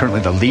 and I am currently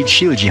the lead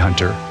Shilajit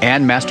hunter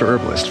and master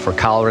herbalist for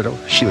Colorado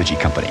Shilajit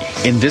Company.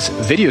 In this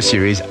video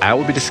series, I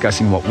will be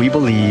discussing what we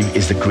believe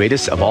is the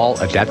greatest of all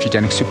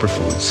adaptogenic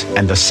superfoods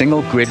and the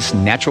single greatest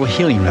natural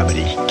healing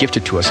remedy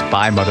gifted to us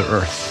by Mother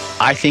Earth.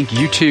 I think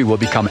you too will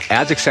become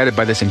as excited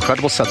by this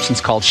incredible substance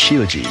called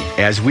Shilajit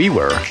as we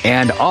were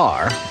and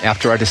are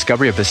after our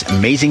discovery of this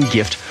amazing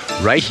gift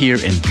right here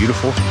in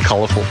beautiful,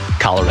 colorful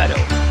Colorado.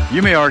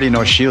 You may already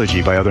know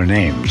Shilajit by other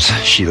names: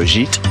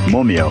 Shilajit,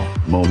 Momio,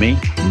 Momi,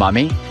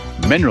 Mami,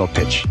 Mineral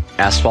Pitch,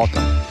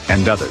 Asphaltum,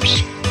 and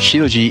others.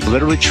 Shilajit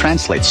literally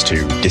translates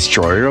to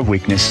destroyer of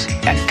weakness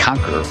and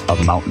conqueror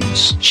of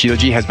mountains.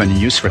 Shilajit has been in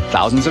use for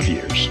thousands of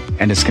years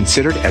and is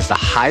considered as the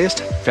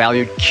highest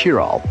valued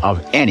cure-all of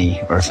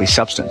any earthly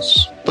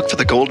substance. Look for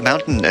the gold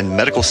mountain and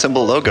medical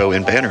symbol logo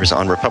in banners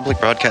on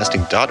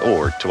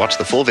republicbroadcasting.org to watch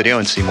the full video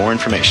and see more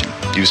information.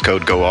 Use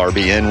code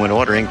GORBN when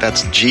ordering.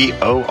 That's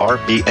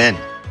GORBN.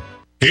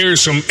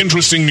 Here's some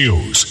interesting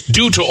news.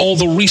 Due to all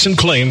the recent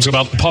claims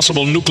about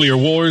possible nuclear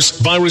wars,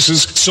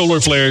 viruses, solar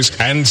flares,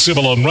 and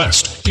civil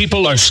unrest,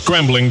 people are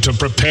scrambling to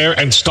prepare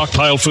and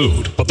stockpile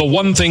food. But the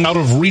one thing out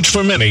of reach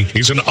for many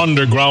is an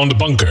underground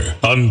bunker.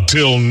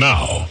 Until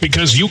now.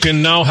 Because you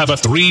can now have a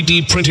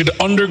 3D printed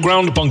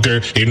underground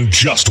bunker in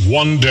just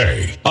one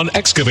day. An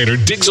excavator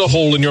digs a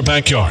hole in your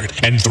backyard,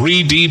 and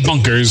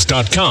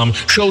 3dbunkers.com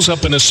shows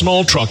up in a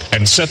small truck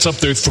and sets up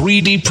their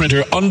 3D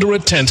printer under a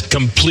tent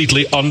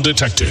completely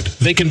undetected.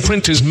 They can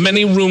print as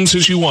many rooms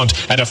as you want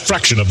at a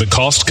fraction of the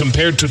cost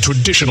compared to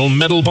traditional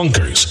metal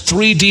bunkers.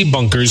 3D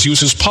Bunkers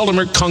uses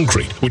polymer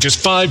concrete, which is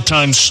 5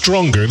 times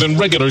stronger than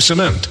regular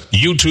cement.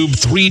 YouTube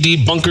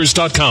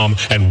 3dbunkers.com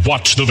and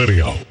watch the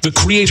video. The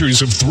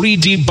creators of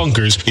 3D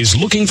Bunkers is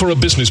looking for a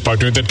business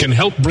partner that can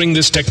help bring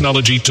this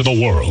technology to the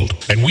world.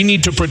 And we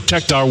need to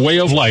protect our way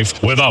of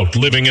life without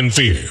living in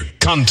fear.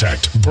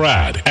 Contact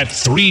Brad at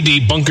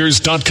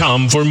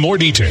 3dbunkers.com for more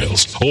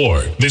details,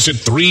 or visit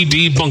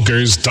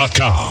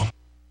 3dbunkers.com.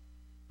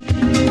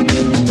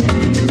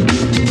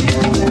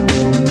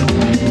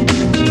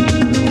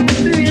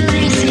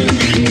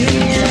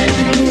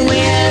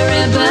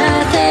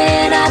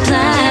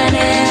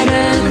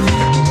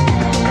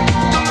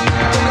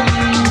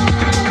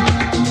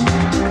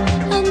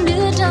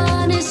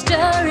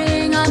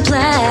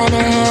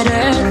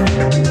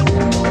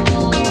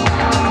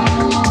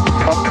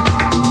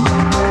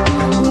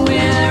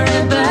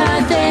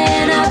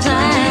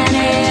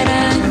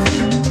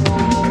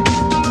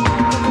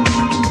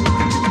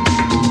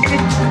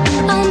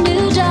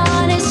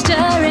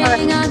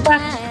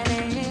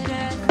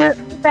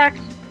 Back.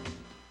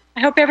 I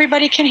hope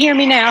everybody can hear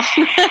me now.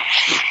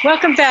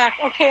 Welcome back.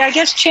 Okay, I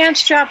guess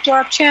Chance dropped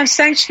off. Chance,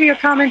 thanks for your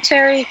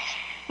commentary.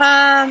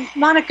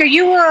 Monica,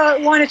 you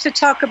wanted to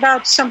talk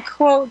about some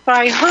quote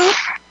by who?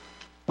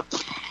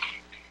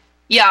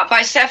 Yeah,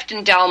 by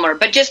Sefton Dalmer.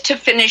 But just to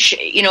finish,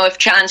 if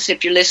Chance,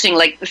 if you're listening,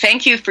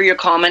 thank you for your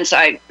comments.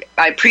 I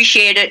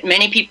appreciate it.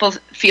 Many people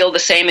feel the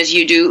same as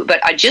you do. But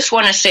I just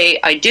want to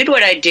say I did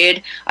what I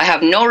did. I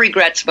have no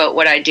regrets about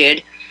what I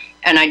did.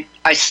 And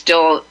I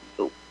still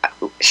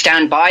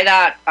stand by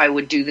that. I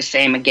would do the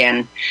same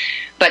again.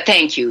 But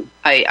thank you.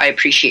 I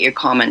appreciate your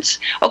comments.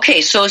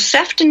 Okay, so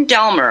Sefton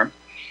Dalmer,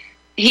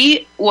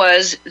 he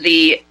was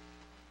the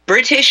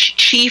British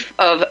chief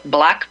of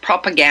black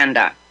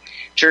propaganda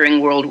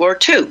during World War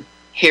II.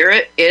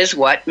 Here is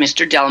what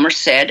Mr. Delmer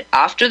said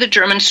after the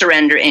German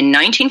surrender in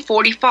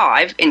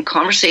 1945 in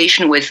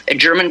conversation with a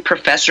German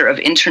professor of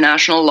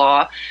international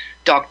law,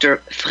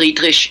 Dr.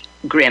 Friedrich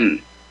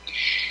Grimm.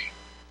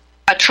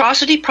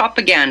 Atrocity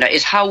propaganda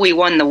is how we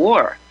won the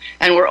war,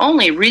 and we're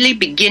only really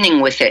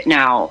beginning with it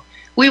now.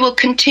 We will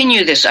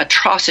continue this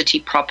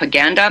atrocity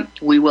propaganda.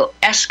 We will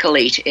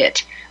escalate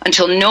it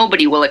until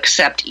nobody will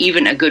accept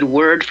even a good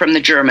word from the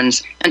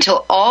Germans,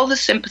 until all the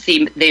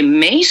sympathy they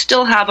may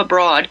still have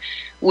abroad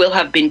will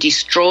have been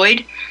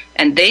destroyed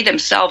and they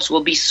themselves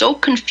will be so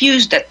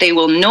confused that they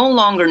will no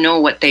longer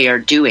know what they are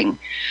doing.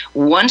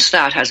 Once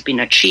that has been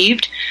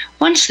achieved,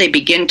 once they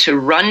begin to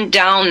run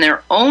down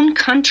their own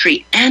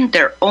country and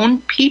their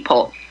own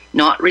people,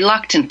 not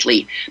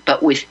reluctantly,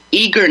 but with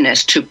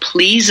eagerness to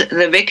please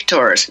the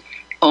victors,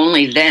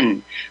 only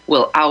then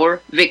will our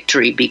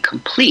victory be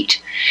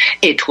complete.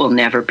 It will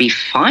never be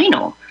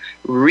final.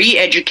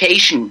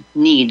 Re-education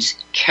needs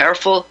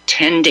careful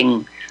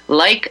tending,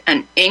 like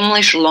an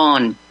English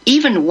lawn.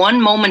 Even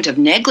one moment of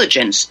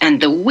negligence and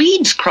the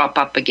weeds crop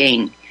up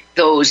again,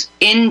 those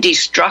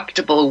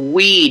indestructible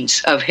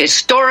weeds of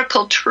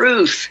historical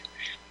truth.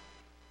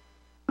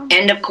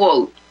 End of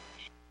quote.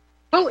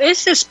 Who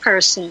is this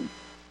person?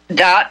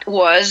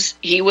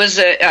 He was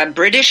a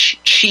British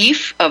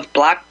chief of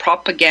black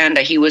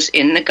propaganda. He was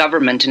in the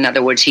government. In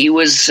other words, he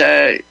was,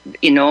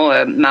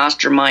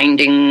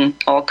 masterminding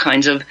all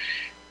kinds of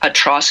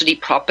atrocity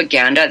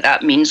propaganda.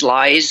 That means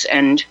lies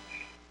and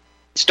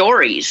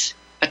stories.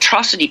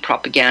 Atrocity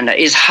propaganda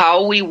is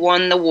how we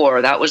won the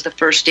war. That was the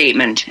first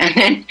statement. And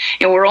then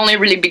we're only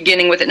really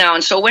beginning with it now.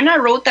 And so when I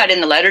wrote that in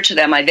the letter to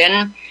them, I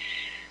then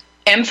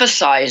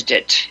emphasized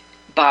it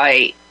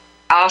by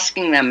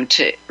asking them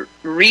to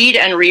read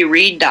and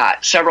reread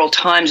that several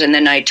times, and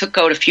then I took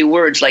out a few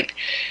words like,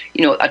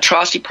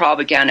 atrocity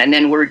propaganda, and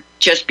then we're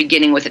just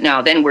beginning with it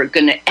now. Then we're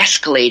going to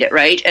escalate it,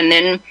 right? And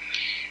then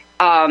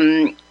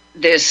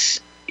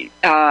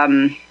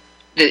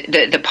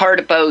the part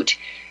about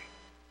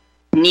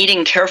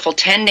needing careful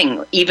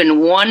tending,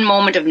 even one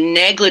moment of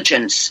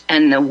negligence,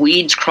 and the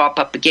weeds crop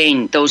up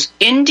again. Those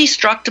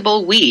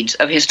indestructible weeds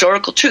of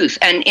historical truth,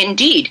 and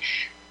indeed,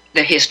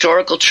 the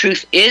historical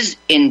truth is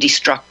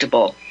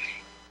indestructible.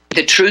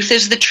 The truth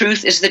is the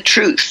truth is the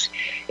truth.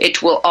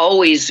 It will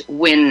always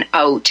win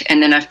out.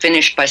 And then I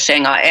finished by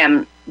saying, I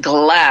am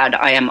glad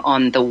I am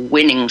on the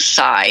winning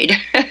side.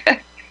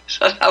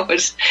 So that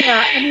was...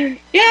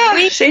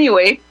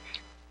 anyway.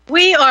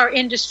 We are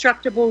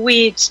indestructible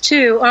weeds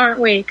too, aren't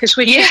we? Because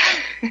we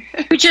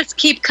just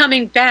keep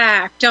coming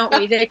back, don't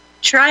we? They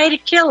try to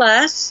kill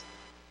us.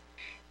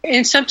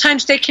 And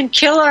sometimes they can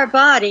kill our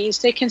bodies.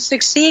 They can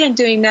succeed in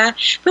doing that.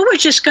 But we're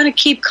just going to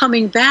keep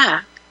coming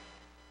back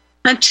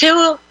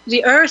until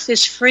the earth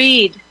is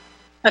freed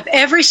of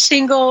every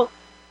single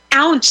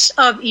ounce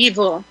of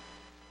evil,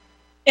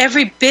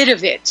 every bit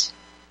of it.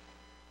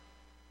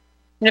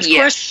 And of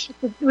course,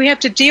 we have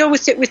to deal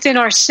with it within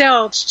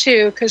ourselves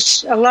too,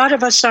 because a lot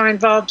of us are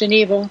involved in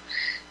evil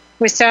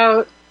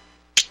without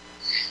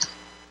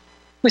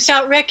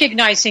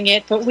recognizing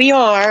it, but we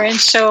are, and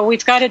so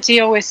we've got to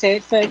deal with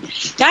it. But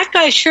that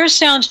guy sure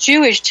sounds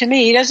Jewish to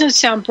me. He doesn't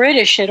sound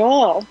British at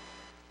all.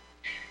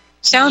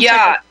 Sounds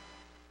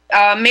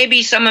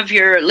maybe some of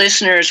your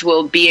listeners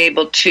will be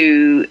able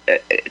to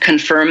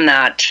confirm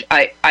that.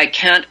 I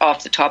can't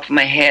off the top of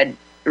my head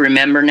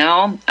remember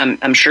now.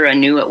 I'm sure I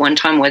knew at one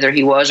time whether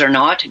he was or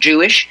not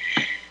Jewish,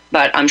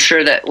 but I'm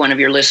sure that one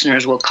of your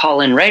listeners will call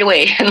in right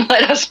away and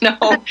let us know.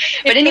 But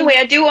anyway,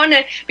 I do want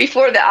to,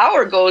 before the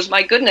hour goes,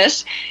 my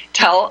goodness,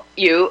 tell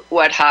you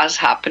what has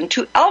happened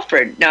to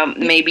Alfred. Now,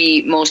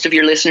 maybe most of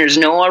your listeners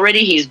know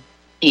already.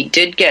 He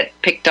did get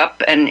picked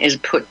up and is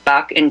put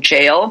back in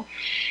jail.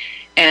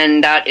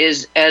 And that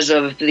is as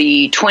of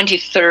the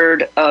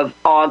 23rd of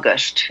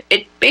August.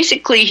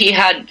 Basically, he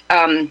had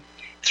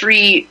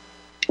 3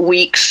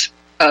 weeks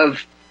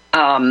of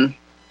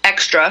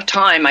extra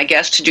time, I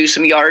guess, to do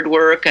some yard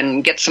work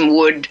and get some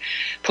wood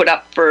put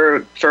up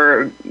for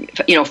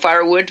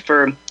firewood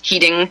for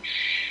heating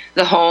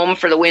the home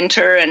for the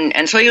winter.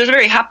 And so he was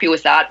very happy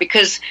with that,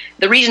 because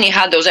the reason he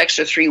had those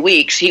extra 3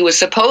 weeks, he was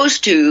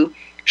supposed to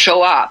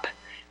show up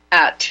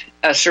at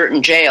a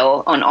certain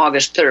jail on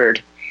August 3rd.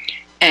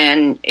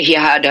 And he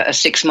had a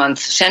 6-month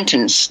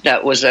sentence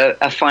that was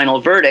a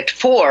final verdict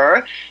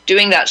for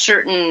doing that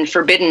certain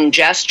forbidden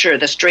gesture,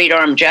 the straight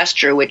arm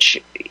gesture,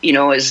 which,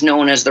 is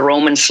known as the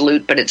Roman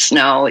salute, but it's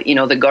now,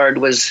 the guard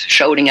was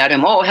shouting at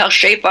him, "Oh, Herr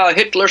Schäfer,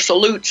 Hitler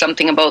salute,"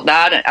 something about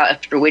that,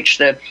 after which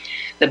the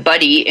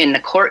buddy in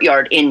the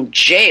courtyard in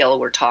jail,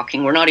 we're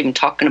not even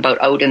talking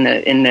about out in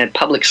the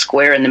public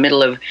square in the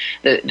middle of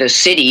the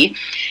city.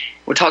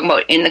 We're talking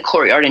about in the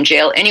courtyard in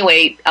jail.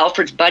 Anyway,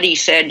 Alfred's buddy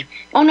said,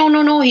 "Oh,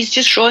 no, he's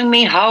just showing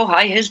me how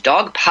high his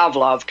dog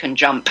Pavlov can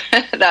jump."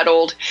 that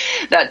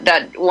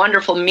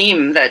wonderful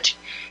meme that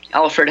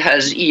Alfred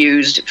has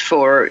used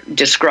for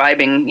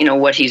describing,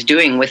 what he's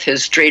doing with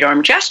his straight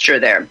arm gesture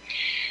there.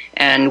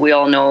 And we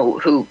all know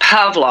who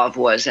Pavlov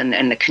was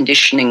and the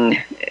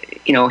conditioning.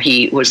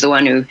 He was the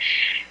one who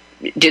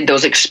did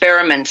those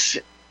experiments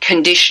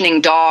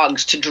conditioning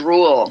dogs to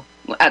drool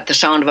at the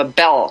sound of a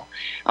bell.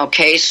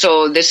 Okay,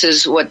 so this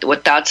is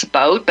what that's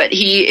about. But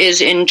he is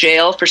in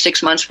jail for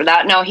 6 months for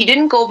that. Now, he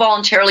didn't go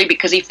voluntarily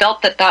because he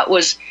felt that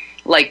was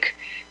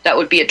that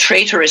would be a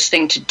traitorous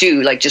thing to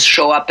do, like just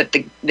show up at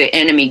the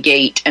enemy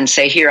gate and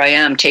say, "Here I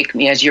am, take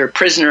me as your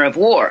prisoner of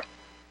war."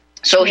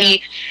 So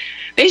he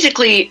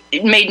basically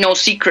made no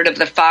secret of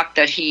the fact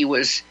that he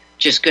was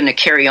just going to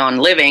carry on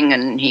living,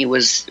 and he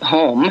was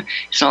home.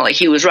 It's not like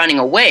he was running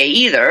away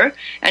either.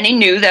 And he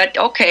knew that,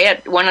 okay,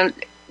 at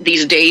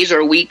these days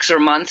or weeks or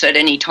months at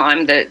any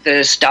time,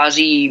 the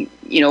Stasi,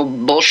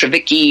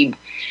 Bolsheviki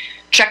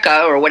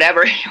Cheka or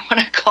whatever you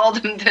want to call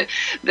them,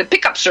 the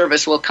pickup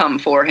service will come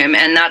for him.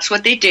 And that's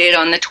what they did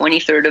on the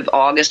 23rd of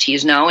August. He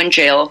is now in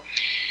jail.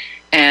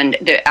 And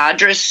the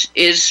address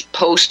is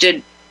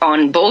posted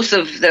on both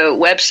of the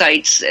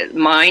websites,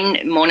 mine,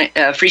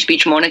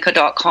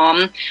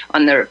 freespeechmonica.com,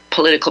 on their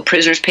political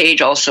prisoners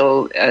page,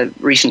 also a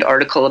recent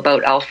article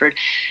about Alfred,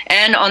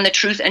 and on the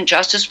Truth and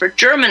Justice for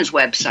Germans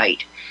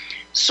website.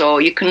 So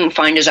you can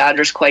find his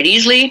address quite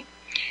easily.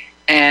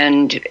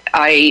 And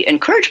I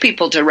encourage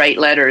people to write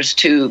letters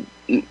to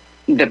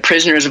the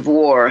prisoners of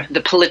war,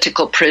 the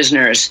political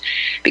prisoners,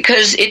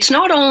 because it's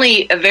not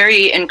only a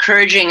very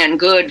encouraging and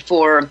good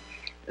for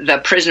the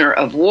prisoner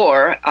of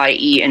war,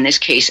 i.e., in this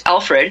case,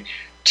 Alfred,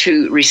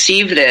 to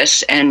receive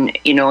this, and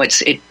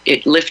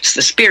it lifts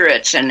the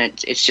spirits, and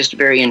it's just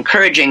very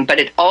encouraging. But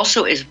it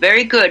also is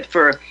very good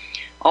for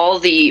all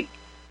the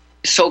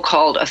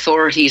so-called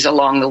authorities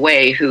along the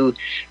way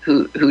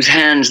whose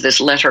hands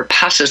this letter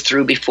passes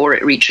through before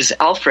it reaches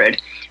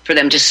Alfred, for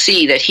them to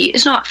see that he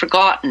is not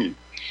forgotten.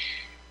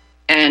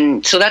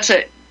 And so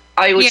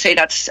I would say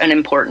that's an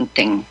important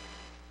thing.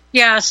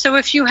 Yeah, so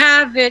if you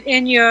have it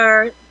in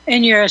your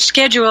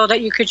schedule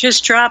that you could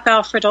just drop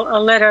Alfred a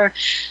letter,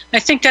 I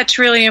think that's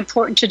really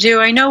important to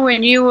do. I know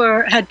when you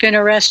had been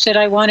arrested,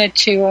 I wanted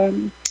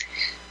to,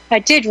 I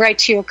did write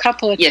to you a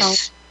couple of times.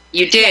 Yes,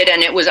 you did,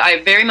 and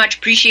I very much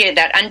appreciate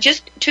that. And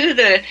just to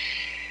the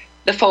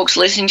folks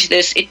listening to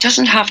this, it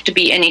doesn't have to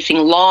be anything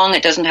long,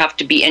 it doesn't have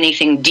to be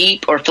anything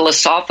deep or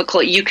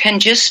philosophical. You can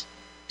just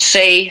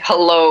say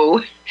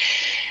hello,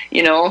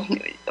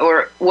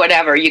 or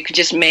whatever. You could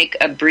just make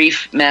a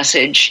brief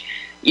message.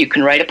 You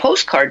can write a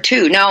postcard,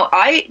 too. Now,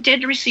 I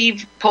did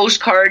receive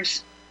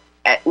postcards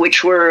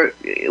which were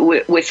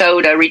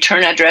without a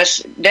return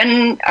address.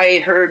 Then I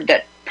heard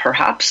that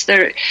perhaps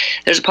there's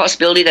a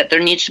possibility that there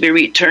needs to be a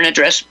return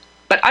address,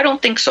 but I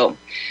don't think so.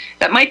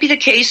 That might be the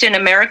case in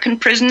American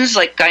prisons.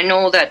 Like, I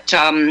know that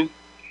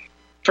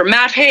for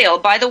Matt Hale,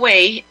 by the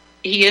way,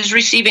 he is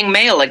receiving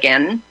mail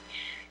again.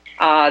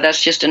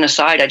 That's just an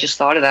aside. I just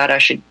thought of that. I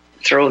should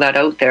throw that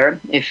out there.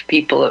 If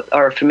people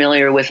are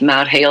familiar with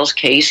Matt Hale's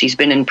case, he's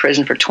been in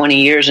prison for 20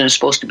 years and is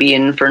supposed to be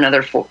in for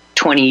another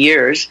 20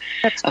 years,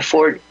 a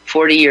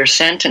 40-year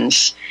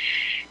sentence.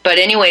 But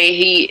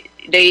anyway,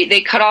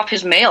 they cut off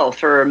his mail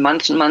for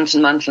months and months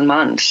and months and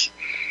months.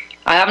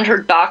 I haven't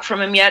heard back from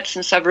him yet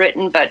since I've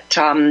written, but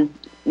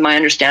my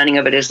understanding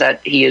of it is that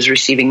he is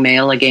receiving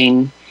mail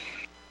again.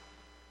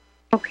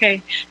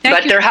 Okay.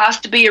 But there has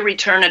to be a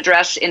return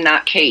address in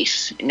that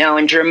case. Now,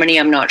 in Germany,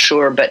 I'm not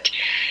sure, but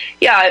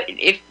yeah,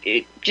 if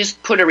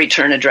just put a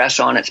return address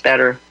on, it's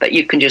better. But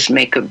you can just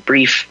make a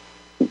brief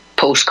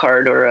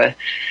postcard or a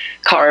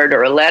card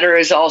or a letter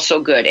is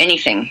also good.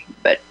 Anything,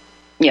 but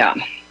yeah.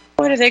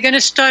 What, are they going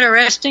to start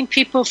arresting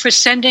people for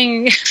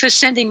sending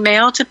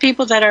mail to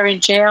people that are in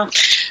jail?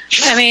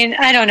 I mean,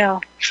 I don't know.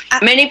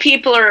 Many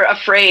people are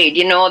afraid.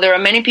 There are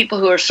many people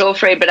who are so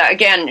afraid. But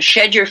again,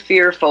 shed your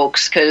fear,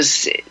 folks,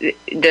 because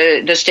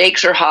the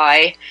stakes are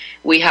high.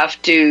 We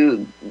have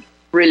to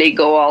really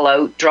go all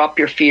out. Drop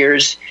your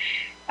fears.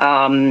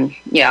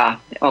 Yeah.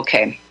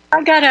 Okay.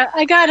 I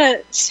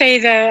gotta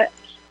say that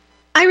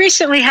I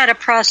recently had to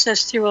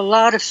process through a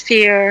lot of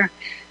fear.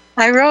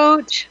 I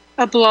wrote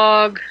a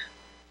blog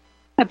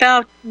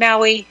about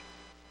Maui,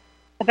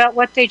 about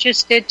what they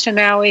just did to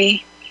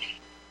Maui.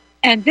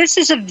 And this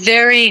is a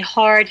very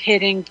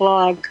hard-hitting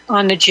blog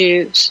on the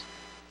Jews.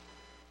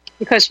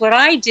 Because what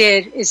I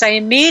did is I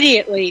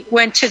immediately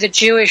went to the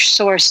Jewish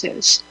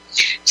sources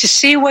to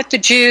see what the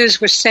Jews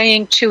were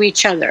saying to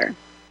each other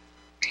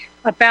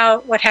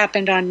about what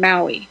happened on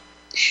Maui.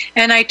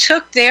 And I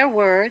took their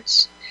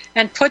words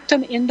and put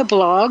them in the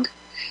blog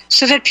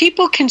so that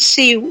people can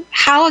see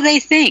how they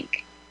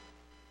think,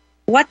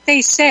 what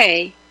they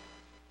say,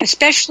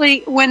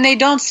 especially when they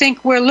don't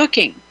think we're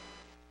looking.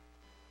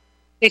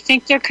 They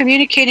think they're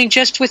communicating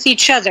just with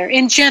each other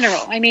in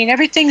general. I mean,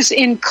 everything's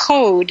in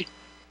code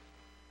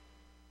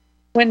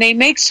when they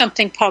make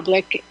something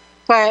public.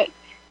 But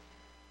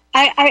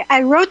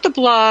I wrote the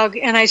blog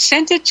and I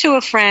sent it to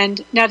a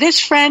friend. Now, this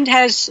friend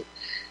has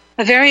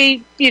a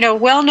very,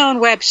 well-known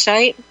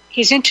website.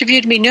 He's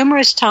interviewed me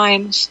numerous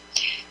times.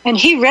 And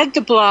he read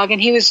the blog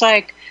and he was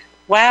like,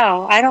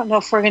 wow, I don't know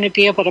if we're going to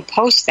be able to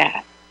post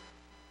that.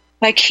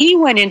 Like, he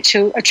went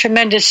into a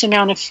tremendous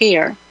amount of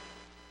fear,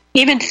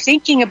 even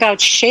thinking about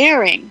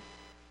sharing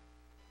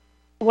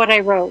what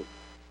I wrote,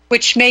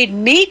 which made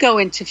me go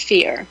into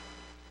fear.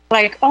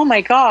 Like, oh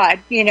my God,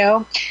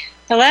 the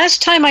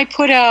last time I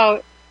put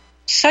out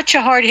such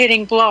a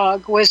hard-hitting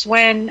blog was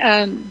when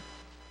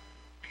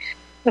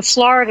the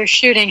Florida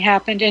shooting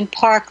happened in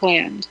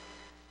Parkland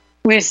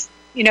with,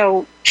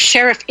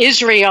 Sheriff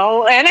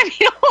Israel, and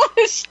all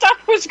this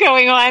stuff was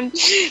going on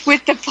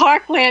with the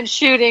Parkland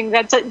shooting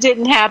that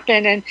didn't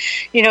happen, and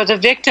the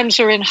victims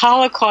are in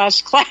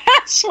Holocaust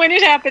class when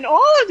it happened.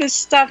 All of this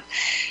stuff,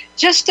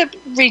 just a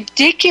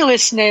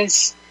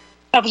ridiculousness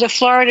of the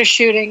Florida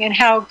shooting and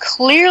how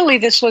clearly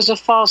this was a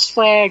false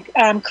flag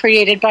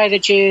created by the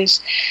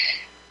Jews.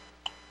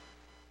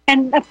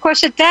 And, of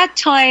course, at that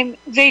time,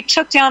 they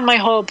took down my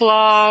whole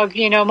blog.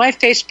 You know, my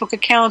Facebook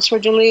accounts were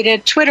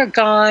deleted, Twitter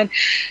gone,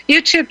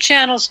 YouTube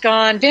channels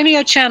gone,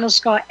 Vimeo channels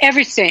gone,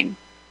 everything.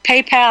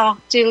 PayPal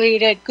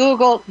deleted,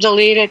 Google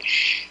deleted.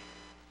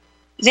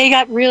 They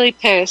got really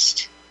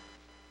pissed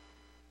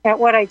at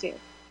what I did.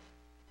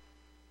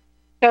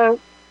 So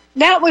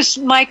that was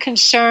my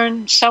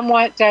concern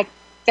somewhat, that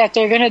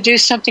they're going to do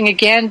something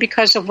again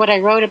because of what I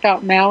wrote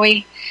about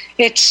Maui.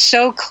 It's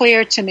so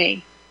clear to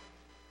me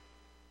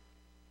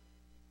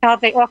how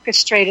they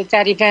orchestrated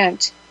that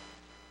event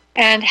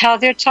and how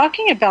they're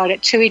talking about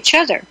it to each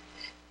other.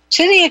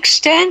 To the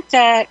extent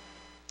that,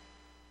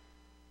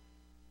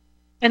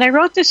 and I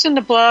wrote this in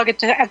the blog,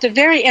 at the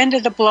very end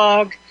of the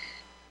blog,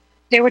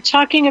 they were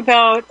talking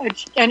about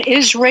an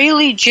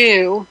Israeli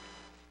Jew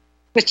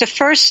with the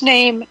first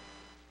name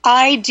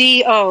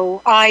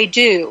I-D-O, I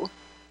do.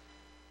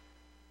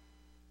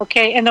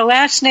 Okay, and the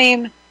last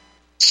name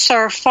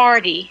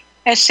Sarfati,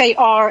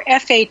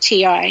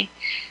 S-A-R-F-A-T-I.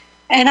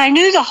 And I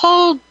knew the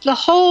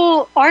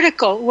whole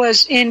article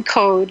was in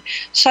code.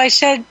 So I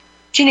said,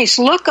 Jeanice,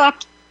 look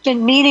up the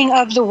meaning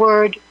of the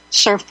word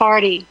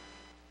Sarfati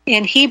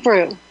in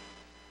Hebrew.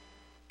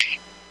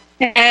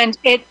 And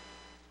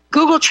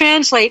Google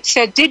Translate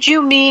said, did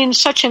you mean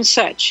such and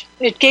such?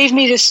 It gave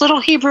me this little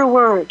Hebrew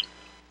word.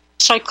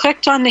 So I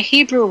clicked on the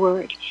Hebrew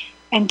word,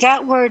 and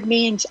that word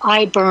means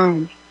I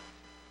burn.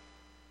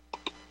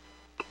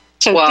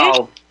 So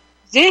wow.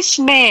 This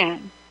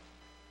man,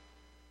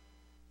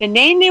 the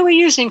name they were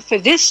using for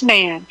this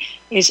man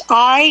is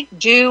I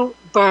do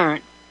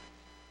burn.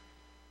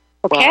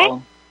 Okay?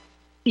 Wow.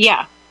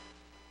 Yeah.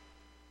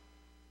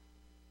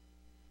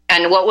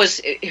 And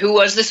who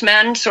was this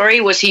man? Sorry,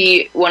 was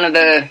he one of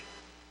the...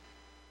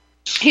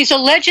 He's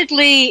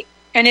allegedly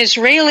an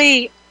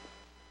Israeli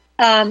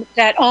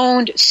that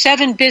owned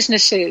 7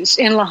 businesses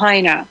in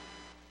Lahaina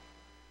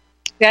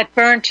that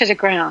burned to the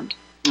ground.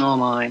 Oh,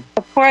 my.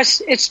 Of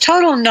course, it's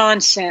total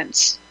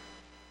nonsense.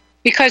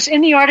 Because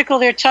in the article,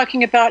 they're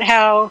talking about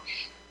how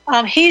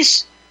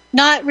he's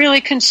not really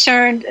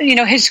concerned. You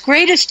know, his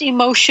greatest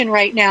emotion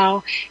right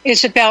now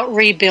is about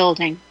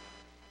rebuilding.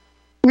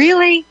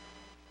 Really?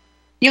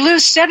 You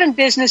lose 7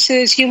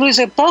 businesses, you lose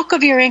a bulk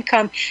of your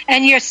income,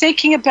 and you're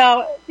thinking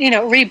about,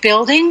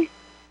 rebuilding?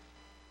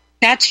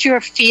 That's your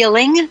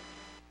feeling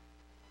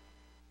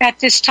at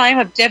this time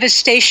of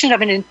devastation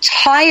of an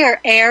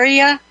entire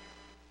area?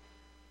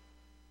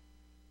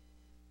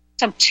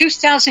 Some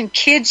 2,000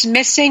 kids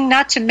missing,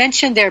 not to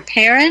mention their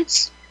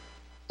parents,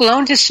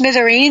 blown to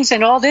smithereens,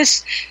 and all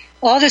this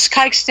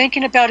kike's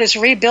thinking about is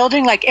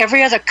rebuilding like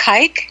every other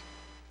kike?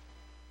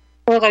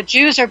 Well, the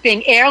Jews are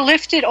being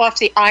airlifted off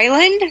the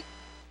island?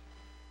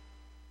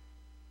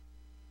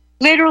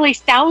 Literally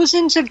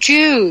thousands of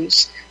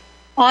Jews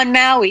on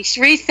Maui,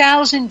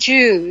 3,000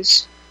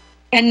 Jews,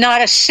 and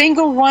not a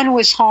single one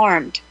was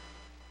harmed,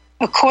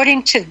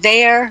 according to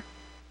their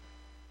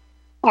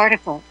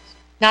article.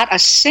 Not a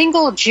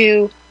single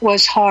Jew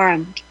was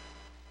harmed.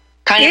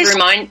 Just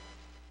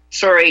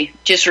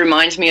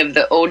reminds me of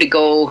the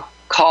Odigo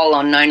call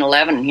on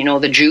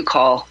 9/11, the Jew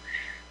call.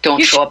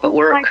 Don't show up at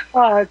work.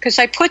 Because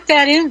I put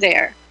that in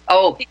there.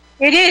 Oh.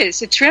 It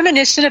is. It's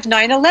reminiscent of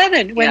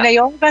 9/11 when they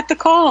all got the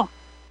call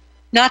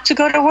not to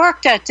go to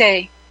work that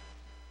day.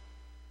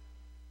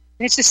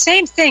 And it's the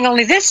same thing,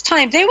 only this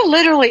time they were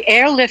literally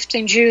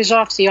airlifting Jews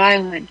off the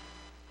island,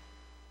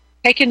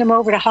 taking them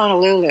over to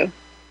Honolulu.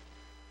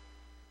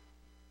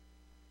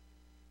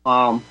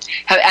 Wow.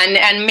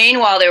 And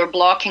meanwhile, they were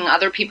blocking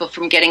other people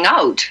from getting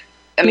out.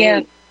 I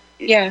mean...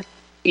 Yeah.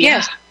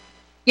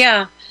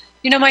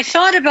 My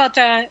thought about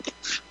that,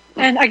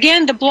 and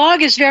again, the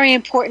blog is very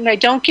important. I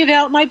don't give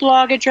out my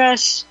blog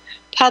address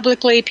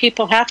publicly.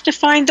 People have to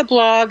find the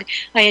blog.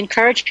 I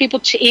encourage people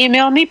to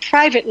email me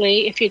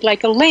privately if you'd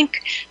like a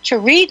link to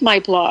read my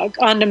blog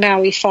on the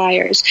Maui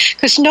fires,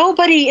 because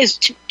nobody is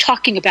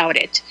talking about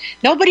it.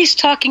 Nobody's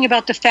talking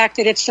about the fact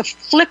that it's the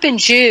flippin'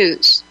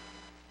 Jews.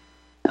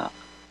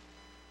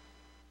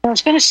 I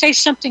was going to say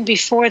something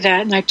before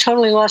that, and I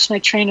totally lost my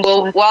train of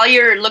thought. Well, while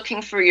you're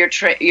looking for your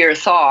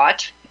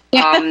thought,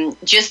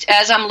 just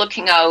as I'm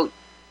looking out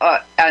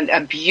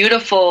a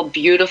beautiful,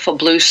 beautiful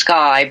blue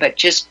sky, but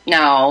just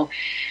now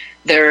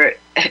there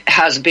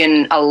has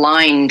been a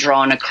line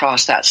drawn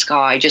across that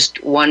sky.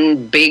 Just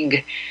one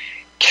big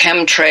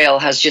chemtrail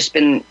has just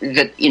been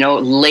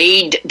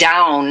laid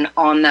down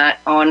on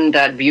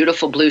that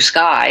beautiful blue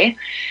sky.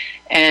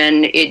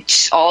 And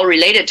it's all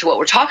related to what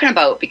we're talking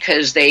about,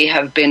 because they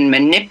have been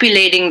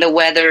manipulating the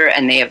weather,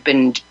 and they have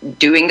been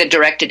doing the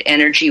directed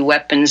energy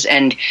weapons,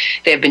 and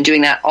they have been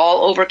doing that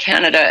all over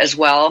Canada as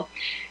well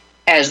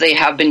as they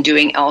have been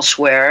doing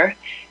elsewhere.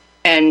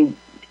 And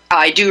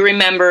I do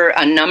remember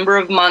a number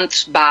of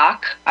months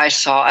back, I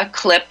saw a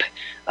clip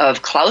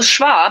of Klaus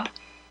Schwab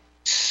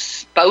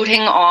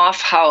spouting off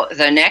how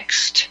the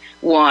next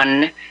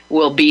one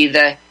will be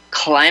the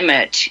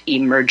climate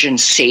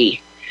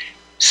emergency.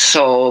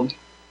 So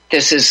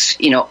this is,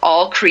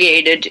 all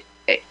created.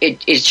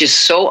 It is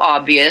just so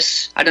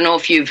obvious. I don't know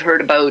if you've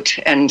heard about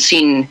and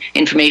seen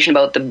information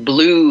about the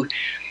blue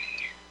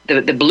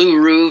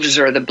roofs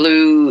or the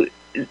blue,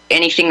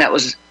 anything that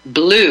was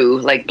blue,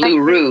 like blue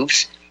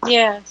roofs.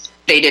 Yes.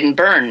 They didn't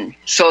burn.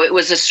 So it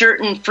was a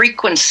certain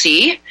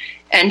frequency.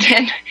 And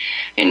then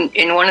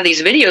in one of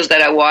these videos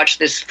that I watched,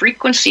 this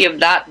frequency of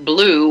that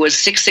blue was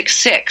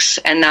 666.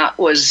 And that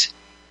was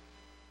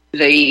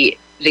the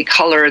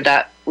color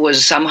that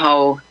was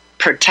somehow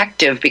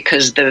protective,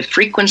 because the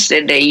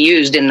frequency they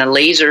used in the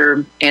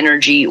laser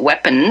energy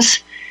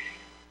weapons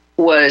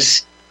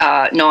was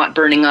not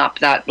burning up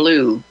that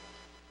blue.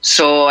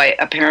 So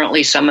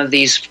apparently some of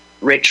these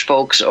rich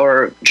folks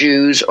or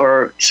Jews,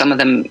 or some of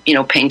them,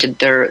 painted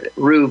their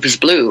roofs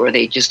blue, or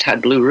they just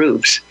had blue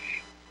roofs.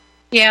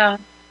 Yeah.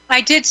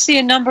 I did see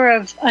a number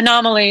of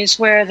anomalies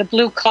where the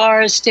blue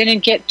cars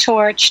didn't get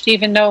torched,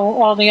 even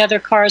though all the other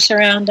cars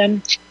around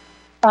them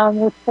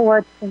were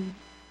torched. And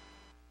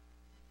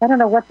I don't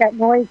know what that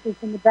noise is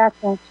in the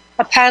background.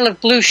 A pile of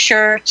blue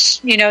shirts,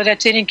 that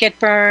didn't get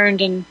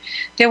burned. And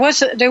there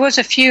was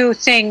a few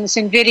things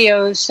in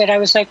videos that I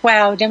was like,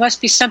 wow, there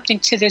must be something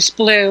to this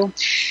blue.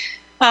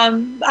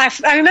 I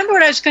remember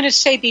what I was going to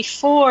say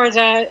before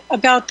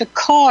about the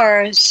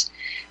cars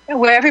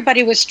where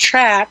everybody was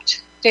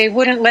trapped. They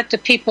wouldn't let the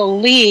people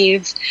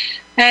leave.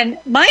 And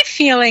my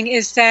feeling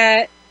is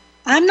that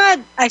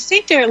I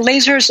think their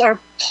lasers are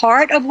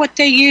part of what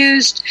they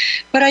used,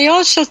 but I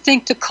also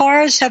think the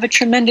cars have a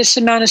tremendous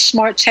amount of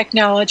smart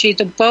technology.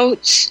 The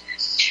boats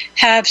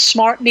have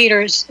smart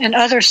meters and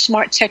other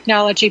smart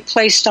technology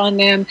placed on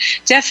them.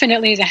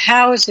 Definitely the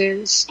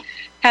houses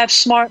have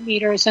smart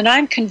meters, and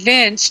I'm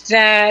convinced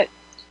that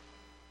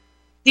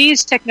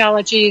these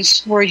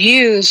technologies were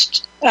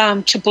used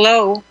to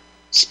blow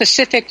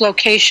specific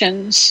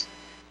locations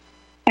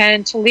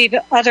and to leave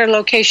other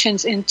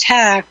locations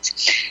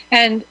intact.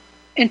 And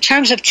in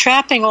terms of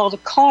trapping all the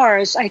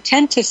cars, I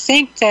tend to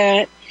think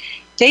that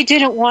they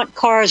didn't want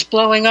cars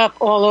blowing up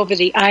all over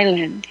the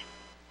island.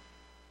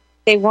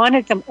 They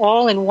wanted them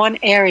all in one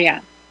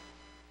area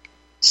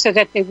so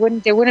that there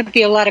wouldn't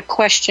be a lot of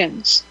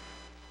questions.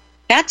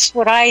 That's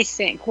what I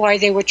think, why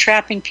they were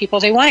trapping people.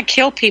 They want to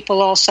kill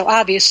people also,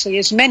 obviously,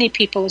 as many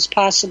people as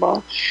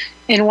possible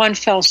in one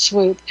fell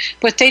swoop.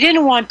 But they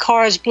didn't want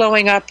cars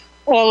blowing up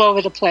all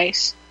over the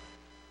place.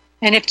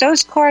 And if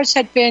those cars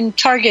had been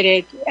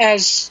targeted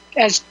as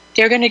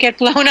they're going to get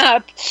blown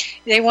up,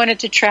 they wanted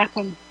to trap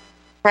them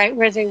right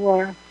where they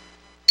were,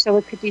 so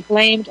it could be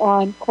blamed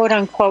on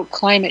quote-unquote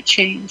climate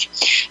change.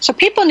 So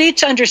people need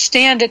to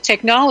understand the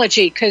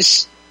technology,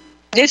 because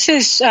this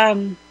is...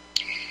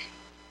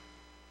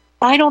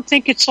 I don't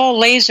think it's all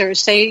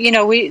lasers.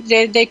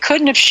 They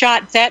couldn't have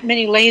shot that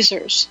many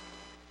lasers.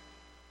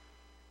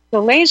 The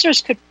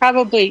lasers could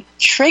probably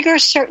trigger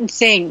certain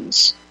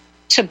things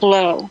to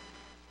blow.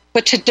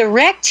 But to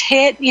direct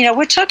hit,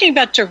 we're talking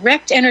about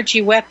direct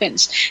energy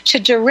weapons. To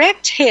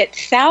direct hit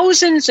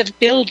thousands of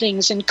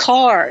buildings and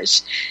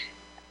cars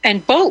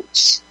and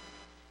boats.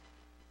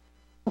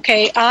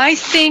 Okay, I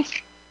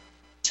think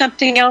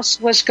something else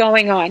was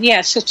going on.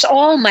 Yes, it's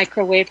all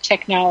microwave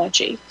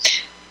technology.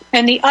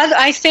 And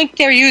I think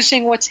they're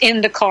using what's in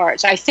the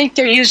cars. I think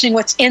they're using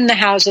what's in the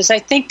houses. I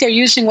think they're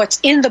using what's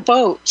in the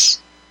boats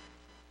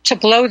to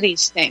blow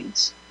these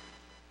things.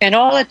 And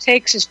all it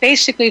takes is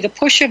basically the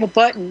push of a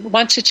button,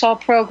 once it's all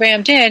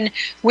programmed in,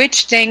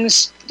 which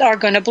things are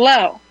going to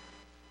blow.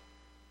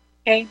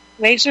 Okay,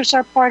 lasers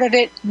are part of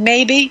it,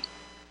 maybe,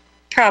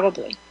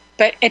 probably.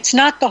 But it's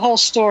not the whole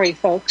story,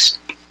 folks.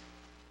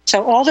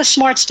 So all the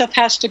smart stuff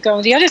has to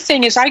go. The other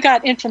thing is I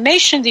got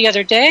information the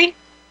other day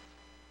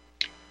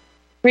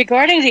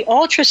regarding the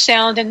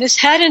ultrasound, and this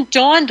hadn't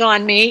dawned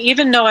on me,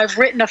 even though I've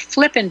written a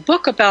flippin'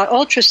 book about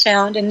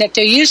ultrasound and that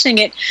they're using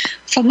it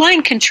for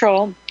mind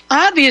control.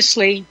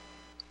 Obviously,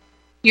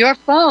 your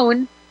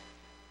phone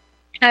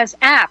has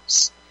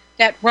apps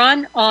that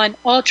run on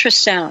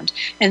ultrasound,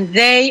 and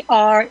they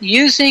are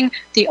using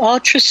the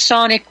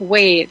ultrasonic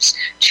waves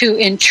to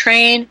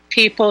entrain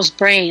people's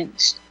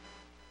brains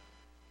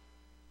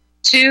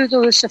to the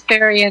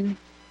Luciferian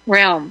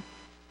realm.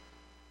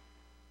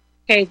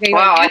 Okay,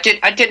 wow, I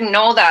didn't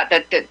know that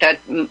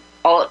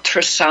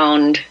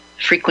ultrasound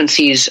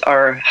frequencies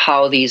are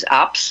how these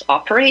apps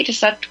operate.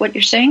 Is that what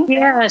you're saying?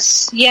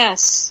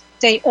 Yes.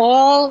 They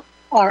all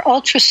are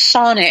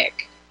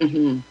ultrasonic.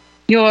 Mm-hmm.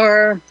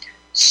 Your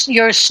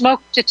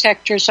smoke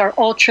detectors are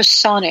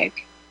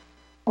ultrasonic.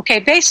 Okay,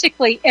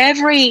 basically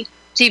every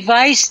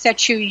device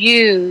that you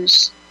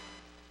use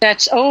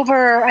that's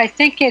over, I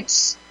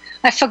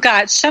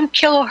forgot, some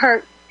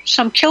kilohertz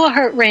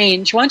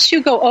range. Once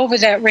you go over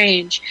that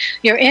range,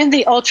 you're in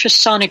the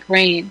ultrasonic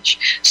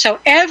range. So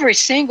every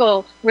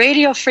single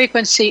radio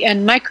frequency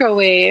and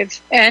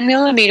microwave and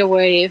millimeter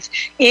wave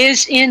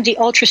is in the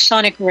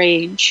ultrasonic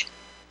range.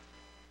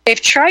 They've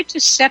tried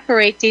to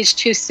separate these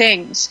two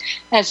things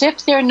as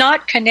if they're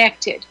not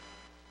connected.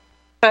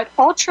 But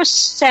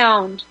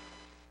ultrasound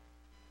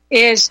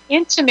is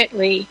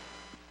intimately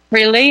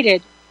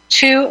related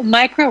to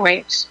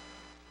microwaves.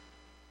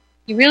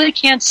 You really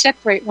can't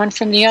separate one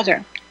from the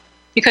other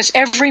because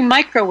every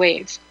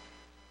microwave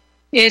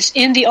is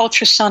in the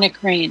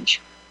ultrasonic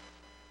range.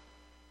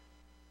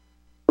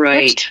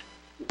 Right.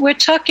 We're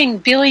talking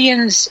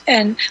billions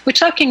and we're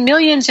talking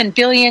millions and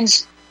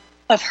billions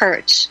of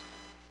hertz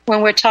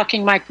when we're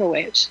talking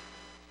microwaves.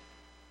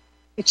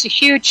 It's a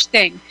huge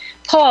thing.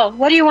 Paul,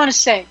 what do you want to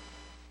say?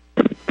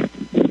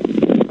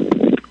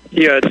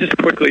 Yeah, just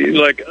quickly,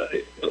 like,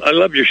 I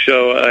love your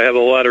show. I have a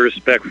lot of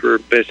respect for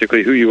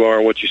basically who you are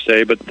and what you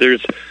say, but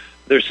there's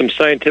some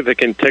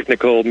scientific and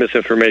technical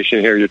misinformation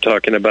here you're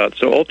talking about.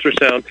 So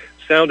ultrasound,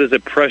 sound is a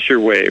pressure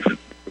wave,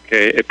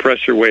 okay, a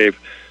pressure wave.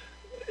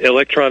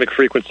 Electronic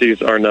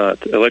frequencies are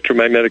not.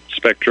 Electromagnetic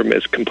spectrum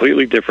is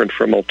completely different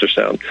from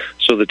ultrasound.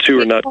 So the two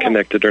are not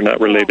connected or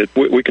not related.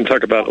 We can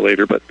talk about it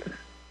later, but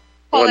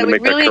Well, I to would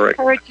make really that correct.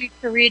 encourage you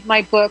to read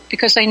my book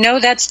because I know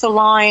that's the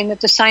line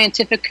that the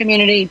scientific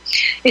community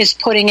is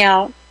putting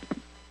out.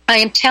 I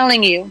am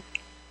telling you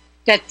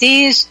that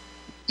these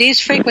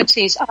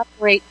frequencies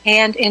operate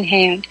hand in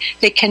hand.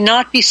 They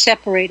cannot be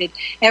separated.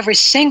 Every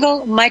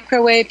single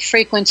microwave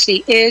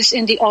frequency is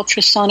in the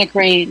ultrasonic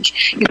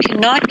range. You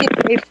cannot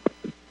get away from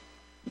it.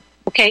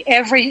 Okay,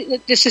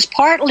 this is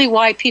partly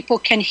why people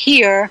can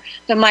hear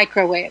the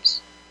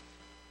microwaves.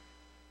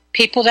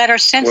 People that are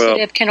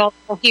sensitive can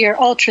also hear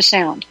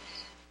ultrasound.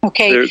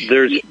 Okay,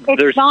 There's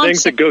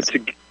things that go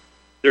to.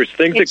 There's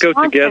things that go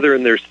together,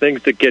 and there's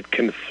things that get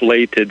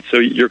conflated. So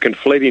you're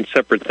conflating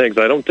separate things.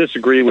 I don't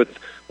disagree with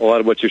a lot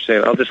of what you're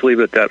saying. I'll just leave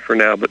it at that for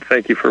now. But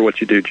thank you for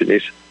what you do,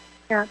 Jeanice.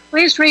 Yeah.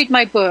 Please read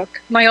my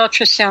book, my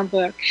ultrasound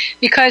book,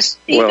 because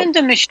even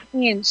the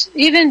machines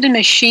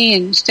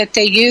that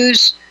they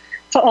use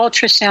for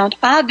ultrasound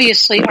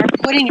obviously are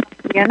putting out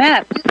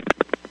EMF.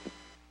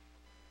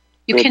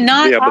 You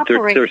cannot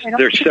operate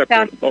they're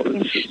separate.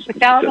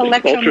 without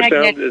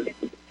electromagnetic.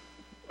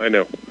 I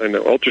know.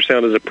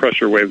 Ultrasound is a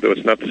pressure wave, though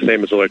it's not the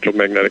same as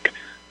electromagnetic.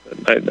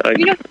 You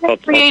know how they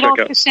create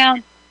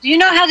ultrasound? Do you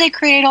know how they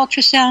create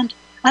ultrasound?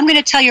 I'm going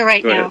to tell you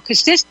right now,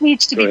 because this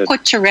needs to be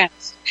put to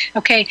rest.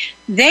 Okay,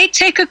 they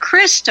take a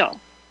crystal,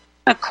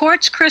 a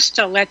quartz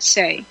crystal, let's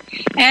say,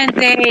 and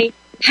they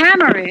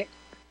hammer it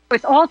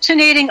with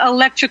alternating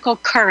electrical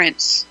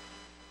currents.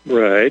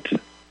 Right.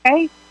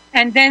 Okay,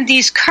 and then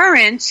these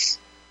currents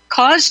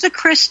cause the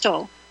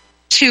crystal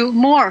to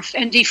morph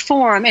and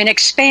deform and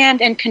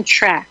expand and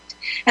contract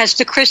as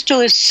the crystal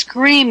is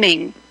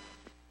screaming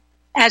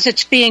as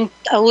it's being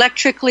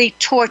electrically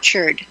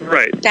tortured.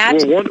 Right.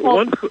 That's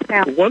one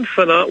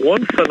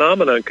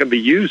phenomenon can be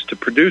used to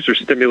produce or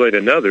stimulate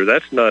another.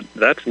 That's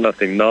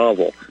nothing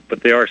novel,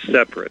 but they are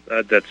separate.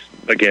 That's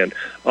again.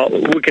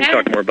 We can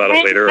talk more about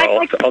it later.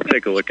 I'll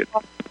take a look at.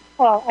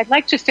 Well, I'd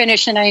like to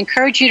finish, and I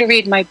encourage you to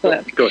read my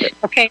book. Go ahead.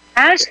 Okay.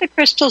 As the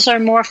crystals are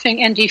morphing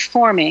and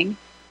deforming,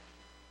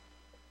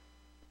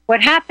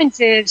 what happens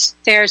is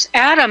there's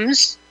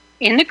atoms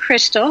in the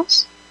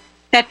crystals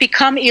that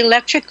become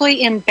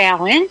electrically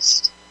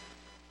imbalanced,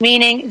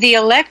 meaning the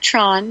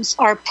electrons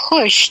are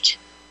pushed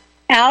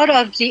out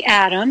of the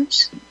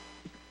atoms.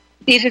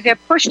 Either they're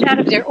pushed out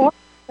of their orbit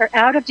or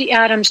out of the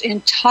atoms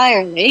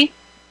entirely.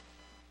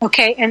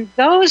 Okay, and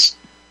those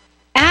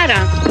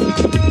atoms,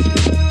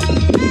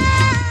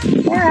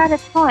 they're out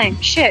of time.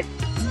 Shit.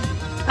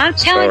 I'm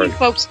telling you,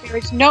 folks, there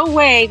is no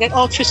way that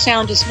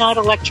ultrasound is not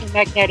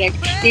electromagnetic.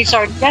 These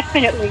are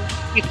definitely,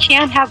 you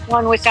can't have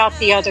one without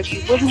the other.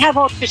 You wouldn't have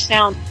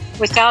ultrasound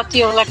without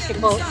the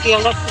electrical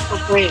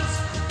grid.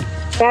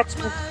 That's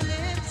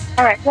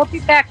all right. We'll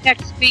be back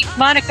next week.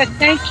 Monica,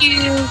 thank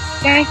you.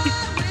 Thank you.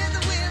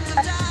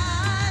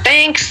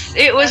 Thanks.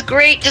 It was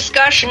great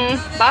discussion.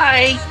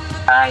 Bye.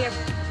 Bye,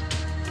 everyone.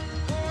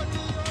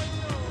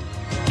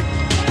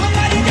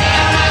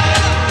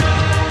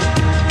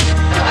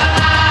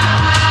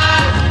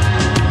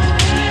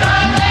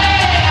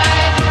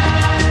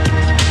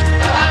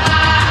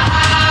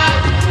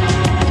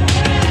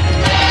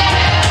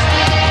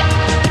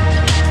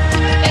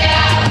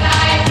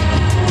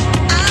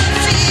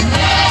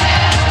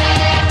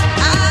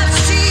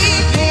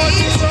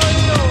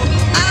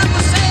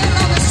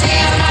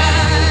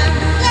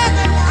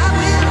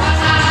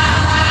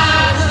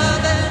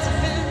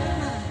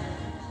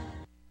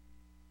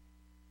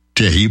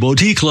 Tehibo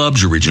Tea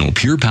Club's original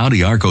Pure Pau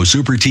Arco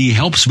Super Tea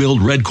helps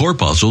build red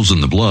corpuscles in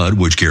the blood,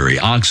 which carry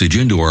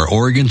oxygen to our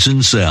organs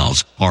and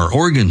cells. Our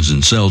organs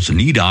and cells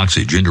need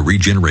oxygen to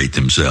regenerate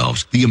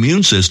themselves. The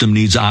immune system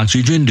needs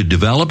oxygen to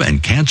develop,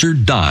 and cancer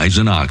dies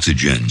in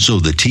oxygen.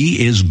 So the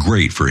tea is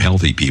great for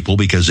healthy people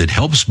because it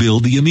helps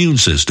build the immune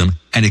system,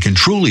 and it can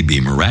truly be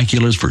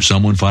miraculous for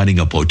someone fighting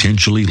a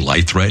potentially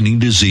life-threatening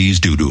disease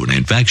due to an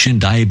infection,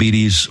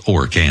 diabetes,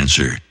 or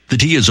cancer. The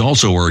tea is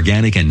also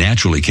organic and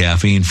naturally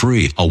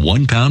caffeine-free. A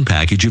 1-pound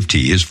package of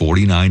tea is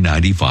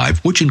 $49.95,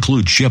 which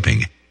includes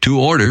shipping.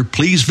 To order,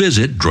 please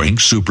visit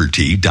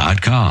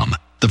drinksupertea.com.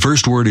 The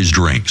first word is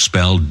drink,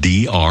 spelled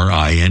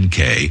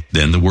D-R-I-N-K,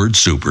 then the word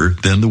super,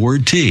 then the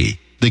word tea.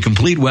 The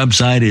complete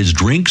website is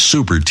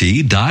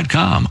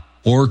drinksupertea.com.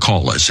 or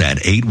call us at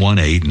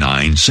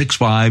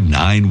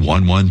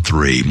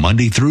 818-965-9113,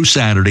 Monday through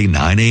Saturday,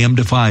 9 a.m.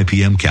 to 5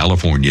 p.m.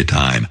 California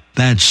time.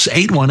 That's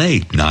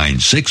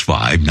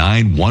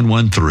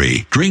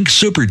 818-965-9113.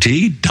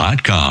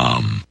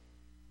 DrinkSuperTea.com.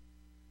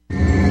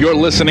 You're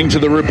listening to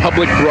the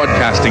Republic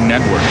Broadcasting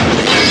Network,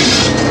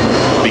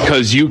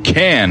 because you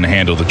can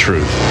handle the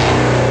truth.